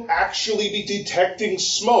thing won't actually be detecting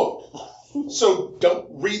smoke. So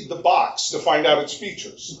don't read the box to find out its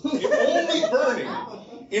features. The only burning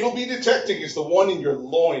it'll be detecting is the one in your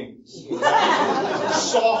loins.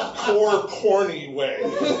 Soft core porny way.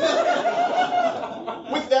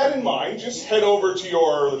 With that in mind, just head over to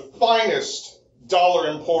your finest dollar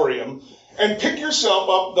emporium and pick yourself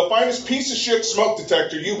up the finest piece of shit smoke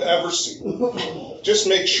detector you've ever seen. Just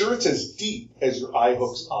make sure it's as deep as your eye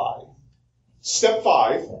hook's eye. Step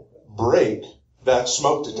 5, break that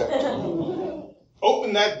smoke detector.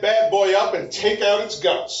 Open that bad boy up and take out its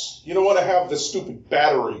guts. You don't want to have the stupid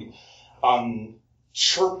battery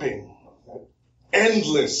chirping.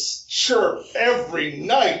 Endless chirp every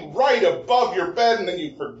night right above your bed, and then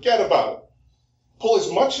you forget about it. Pull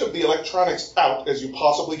as much of the electronics out as you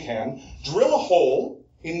possibly can. Drill a hole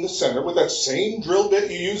in the center with that same drill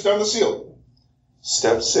bit you used on the ceiling.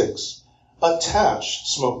 Step 6,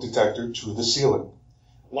 attach smoke detector to the ceiling.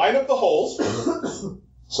 Line up the holes,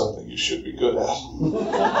 something you should be good at.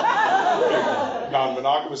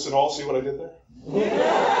 Non-monogamous and all, see what I did there?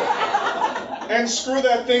 And screw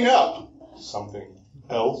that thing up. Something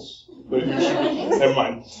else that you should be, never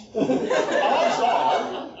mind. Odds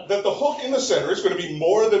are that the hook in the center is going to be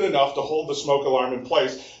more than enough to hold the smoke alarm in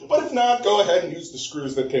place, but if not, go ahead and use the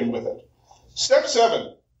screws that came with it. Step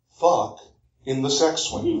 7, fuck in the sex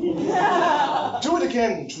swing. Do it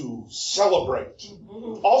again to celebrate.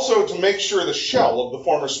 Also to make sure the shell of the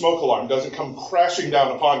former smoke alarm doesn't come crashing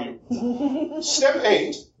down upon you. Step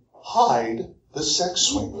 8, hide the sex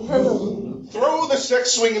swing. Throw the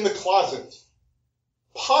sex swing in the closet.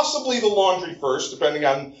 Possibly the laundry first, depending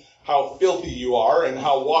on how filthy you are and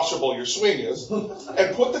how washable your swing is,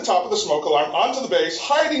 and put the top of the smoke alarm onto the base,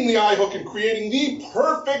 hiding the eye hook and creating the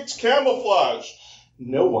perfect camouflage.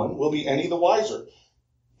 No one will be any the wiser.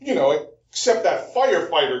 You know, except that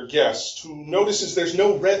firefighter guest who notices there's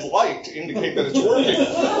no red light to indicate that it's working.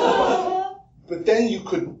 But then you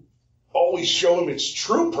could always show him its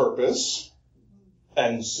true purpose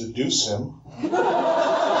and seduce him.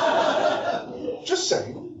 Just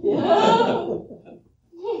saying.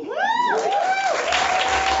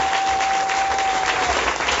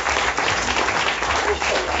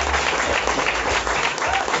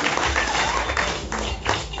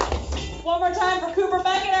 One more time for Cooper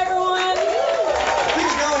Beckett, everyone. Keep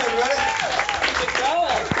it going, everybody. Keep it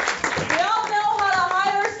going. We all know how to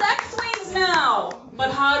hide our sex swings now.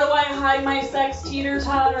 But how do I hide my sex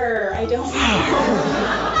teeter-totter? I don't know.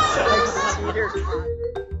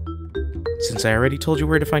 Since I already told you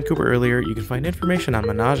where to find Cooper earlier, you can find information on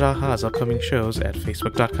Menage A Hah's upcoming shows at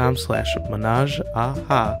facebook.com/Menage A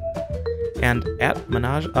Hah and at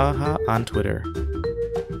Menage A Hah on Twitter.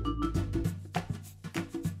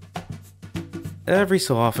 Every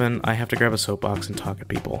so often, I have to grab a soapbox and talk at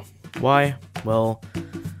people. Why? Well,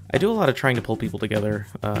 I do a lot of trying to pull people together,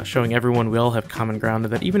 showing everyone we all have common ground,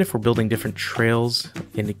 and that even if we're building different trails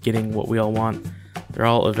into getting what we all want, they're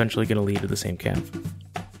all eventually going to lead to the same camp.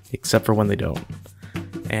 Except for when they don't.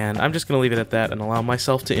 And I'm just going to leave it at that and allow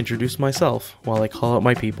myself to introduce myself while I call out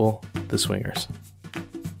my people, the swingers.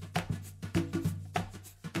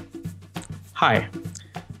 Hi.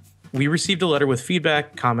 We received a letter with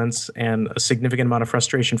feedback, comments, and a significant amount of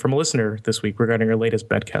frustration from a listener this week regarding our latest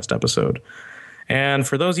Bedcast episode. And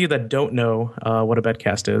for those of you that don't know what a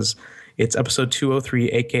Bedcast is, it's episode 203,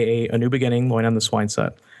 aka A New Beginning, Loin on the Swine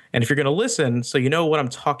Set. And if you're going to listen, so you know what I'm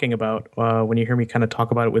talking about when you hear me kind of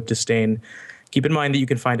talk about it with disdain, keep in mind that you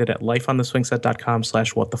can find it at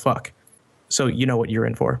lifeontheswingset.com/whatthefuck. So you know what you're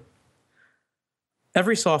in for.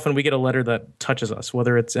 Every so often we get a letter that touches us,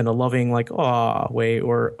 whether it's in a loving, like, aw way,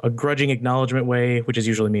 or a grudging acknowledgement way, which is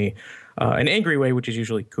usually me, an angry way, which is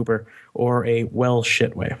usually Cooper, or a well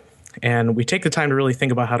shit way. And we take the time to really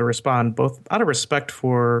think about how to respond, both out of respect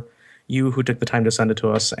for you who took the time to send it to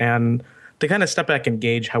us, and to kind of step back and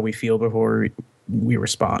gauge how we feel before we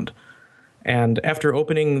respond. And after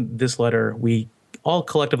opening this letter, we all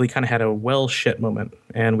collectively kind of had a well shit moment,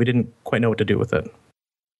 and we didn't quite know what to do with it.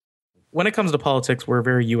 When it comes to politics, we're a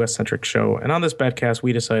very U.S.-centric show, and on this Bedcast,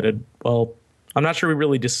 we decided, well, I'm not sure we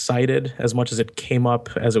really decided as much as it came up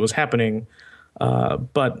as it was happening,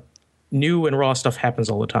 but new and raw stuff happens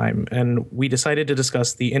all the time, and we decided to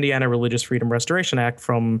discuss the Indiana Religious Freedom Restoration Act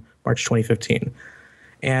from March 2015.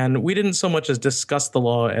 And we didn't so much as discuss the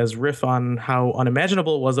law as riff on how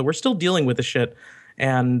unimaginable it was that we're still dealing with the shit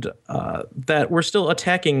and that we're still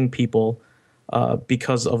attacking people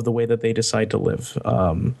because of the way that they decide to live.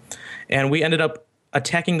 And we ended up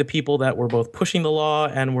attacking the people that were both pushing the law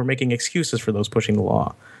and were making excuses for those pushing the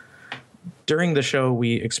law. During the show,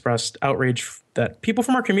 we expressed outrage that people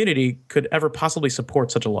from our community could ever possibly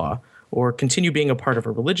support such a law, or continue being a part of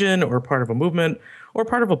a religion or part of a movement or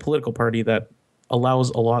part of a political party that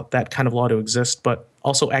allows that kind of law to exist, but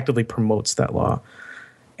also actively promotes that law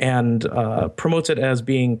and promotes it as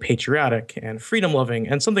being patriotic and freedom-loving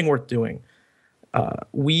and something worth doing.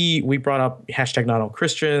 We brought up hashtag not all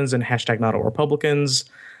Christians and hashtag not all Republicans,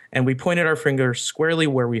 and we pointed our finger squarely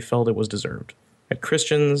where we felt it was deserved, at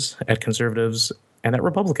Christians, at conservatives, and at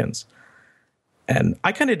Republicans. And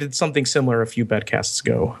I kind of did something similar a few bedcasts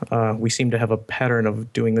ago. We seem to have a pattern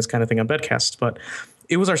of doing this kind of thing on bedcasts, but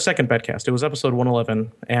it was our second bedcast. It was episode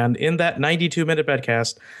 111. And in that 92-minute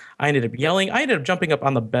bedcast, I ended up yelling. I ended up jumping up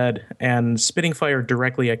on the bed and spitting fire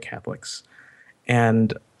directly at Catholics.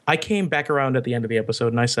 And I came back around at the end of the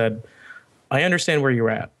episode and I said, I understand where you're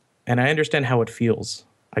at, and I understand how it feels.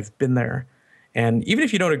 I've been there. And even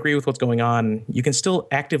if you don't agree with what's going on, you can still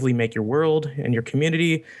actively make your world and your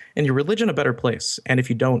community and your religion a better place. And if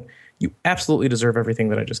you don't, you absolutely deserve everything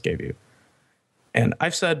that I just gave you. And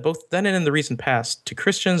I've said both then and in the recent past to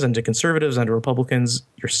Christians and to conservatives and to Republicans,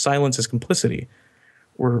 your silence is complicity.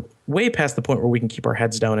 We're way past the point where we can keep our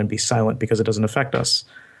heads down and be silent because it doesn't affect us.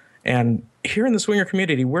 And here in the swinger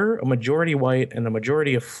community, we're a majority white and a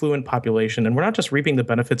majority affluent population. And we're not just reaping the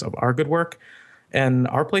benefits of our good work and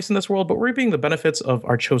our place in this world, but we're reaping the benefits of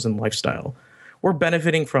our chosen lifestyle. We're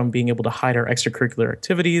benefiting from being able to hide our extracurricular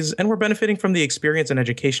activities, and we're benefiting from the experience and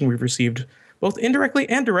education we've received, both indirectly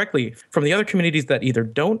and directly, from the other communities that either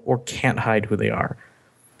don't or can't hide who they are.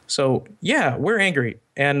 So, yeah, we're angry,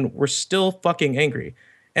 and we're still fucking angry.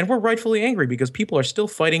 And we're rightfully angry because people are still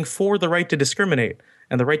fighting for the right to discriminate,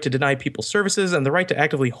 and the right to deny people services, and the right to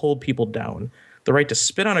actively hold people down, the right to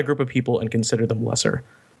spit on a group of people and consider them lesser.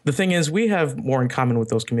 The thing is, we have more in common with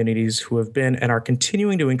those communities who have been and are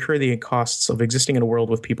continuing to incur the costs of existing in a world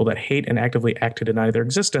with people that hate and actively act to deny their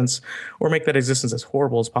existence or make that existence as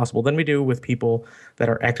horrible as possible than we do with people that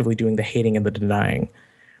are actively doing the hating and the denying.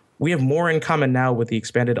 We have more in common now with the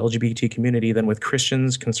expanded LGBT community than with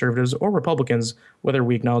Christians, conservatives, or Republicans, whether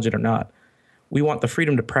we acknowledge it or not. We want the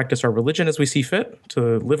freedom to practice our religion as we see fit,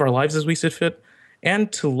 to live our lives as we see fit,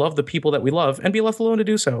 and to love the people that we love and be left alone to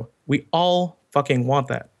do so. We all fucking want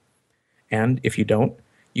that. And if you don't,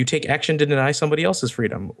 you take action to deny somebody else's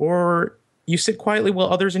freedom, or you sit quietly while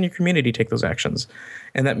others in your community take those actions.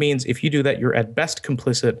 And that means if you do that, you're at best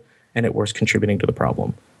complicit and at worst contributing to the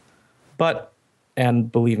problem. But, and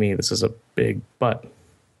believe me, this is a big but,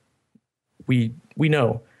 we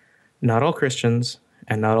know not all Christians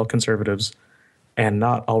and not all conservatives and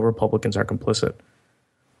not all Republicans are complicit.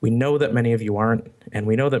 We know that many of you aren't, and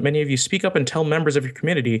we know that many of you speak up and tell members of your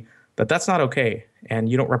community that that's not okay, and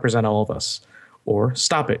you don't represent all of us. Or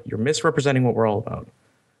stop it, you're misrepresenting what we're all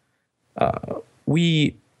about.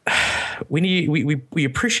 We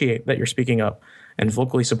appreciate that you're speaking up and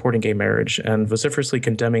vocally supporting gay marriage and vociferously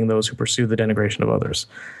condemning those who pursue the denigration of others.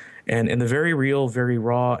 And in the very real, very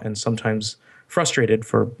raw, and sometimes frustrated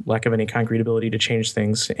for lack of any concrete ability to change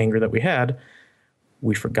things, anger that we had,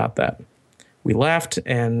 we forgot that. We laughed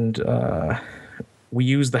and we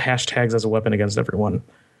used the hashtags as a weapon against everyone.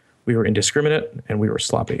 We were indiscriminate and we were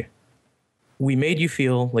sloppy. We made you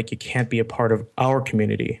feel like you can't be a part of our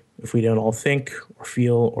community if we don't all think or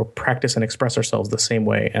feel or practice and express ourselves the same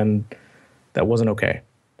way, and that wasn't okay.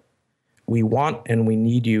 We want and we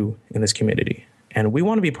need you in this community, and we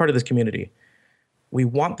want to be part of this community. We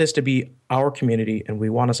want this to be our community, and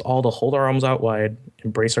we want us all to hold our arms out wide,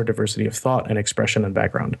 embrace our diversity of thought and expression and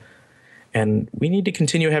background. And we need to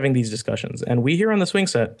continue having these discussions. And we here on the Swing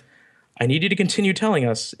Set, I need you to continue telling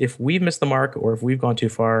us if we've missed the mark or if we've gone too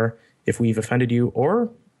far, if we've offended you, or,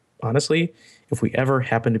 honestly, if we ever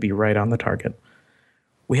happen to be right on the target.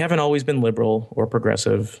 We haven't always been liberal or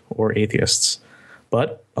progressive or atheists,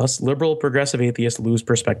 but us liberal, progressive atheists lose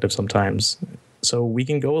perspective sometimes. So we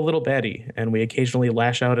can go a little batty, and we occasionally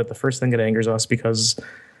lash out at the first thing that angers us because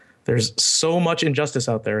there's so much injustice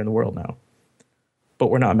out there in the world now. But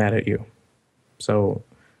we're not mad at you. So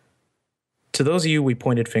to those of you we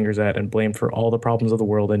pointed fingers at and blamed for all the problems of the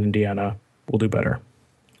world in Indiana, we'll do better.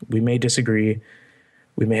 We may disagree,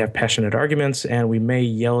 we may have passionate arguments, and we may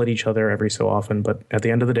yell at each other every so often, but at the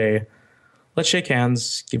end of the day, let's shake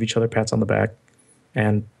hands, give each other pats on the back,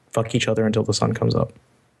 and fuck each other until the sun comes up.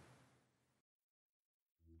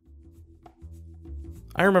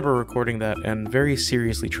 I remember recording that and very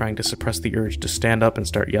seriously trying to suppress the urge to stand up and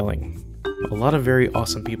start yelling. A lot of very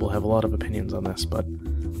awesome people have a lot of opinions on this, but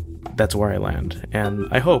that's where I land. And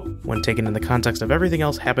I hope, when taken in the context of everything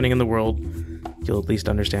else happening in the world, you'll at least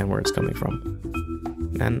understand where it's coming from.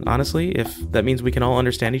 And honestly, if that means we can all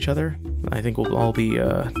understand each other, I think we'll all be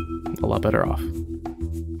a lot better off.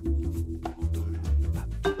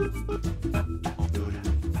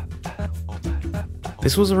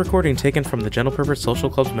 This was a recording taken from the Gentle Perverts Social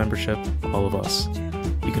Club's membership, All of Us.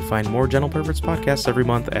 You can find more Gentle Perverts podcasts every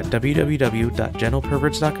month at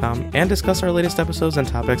www.gentleperverts.com and discuss our latest episodes and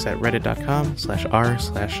topics at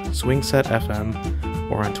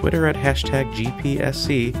reddit.com/r/swingsetfm or on Twitter at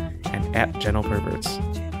 #GPSC and at Gentle Perverts.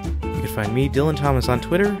 You can find me, Dylan Thomas, on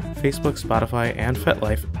Twitter, Facebook, Spotify, and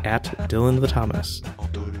FetLife at Dylan the Thomas.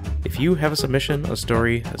 If you have a submission, a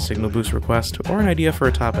story, a signal boost request, or an idea for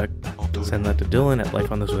a topic, send that to Dylan at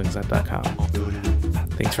lifeontheswingset.com.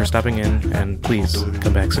 Thanks for stopping in, and please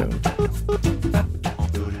come back soon.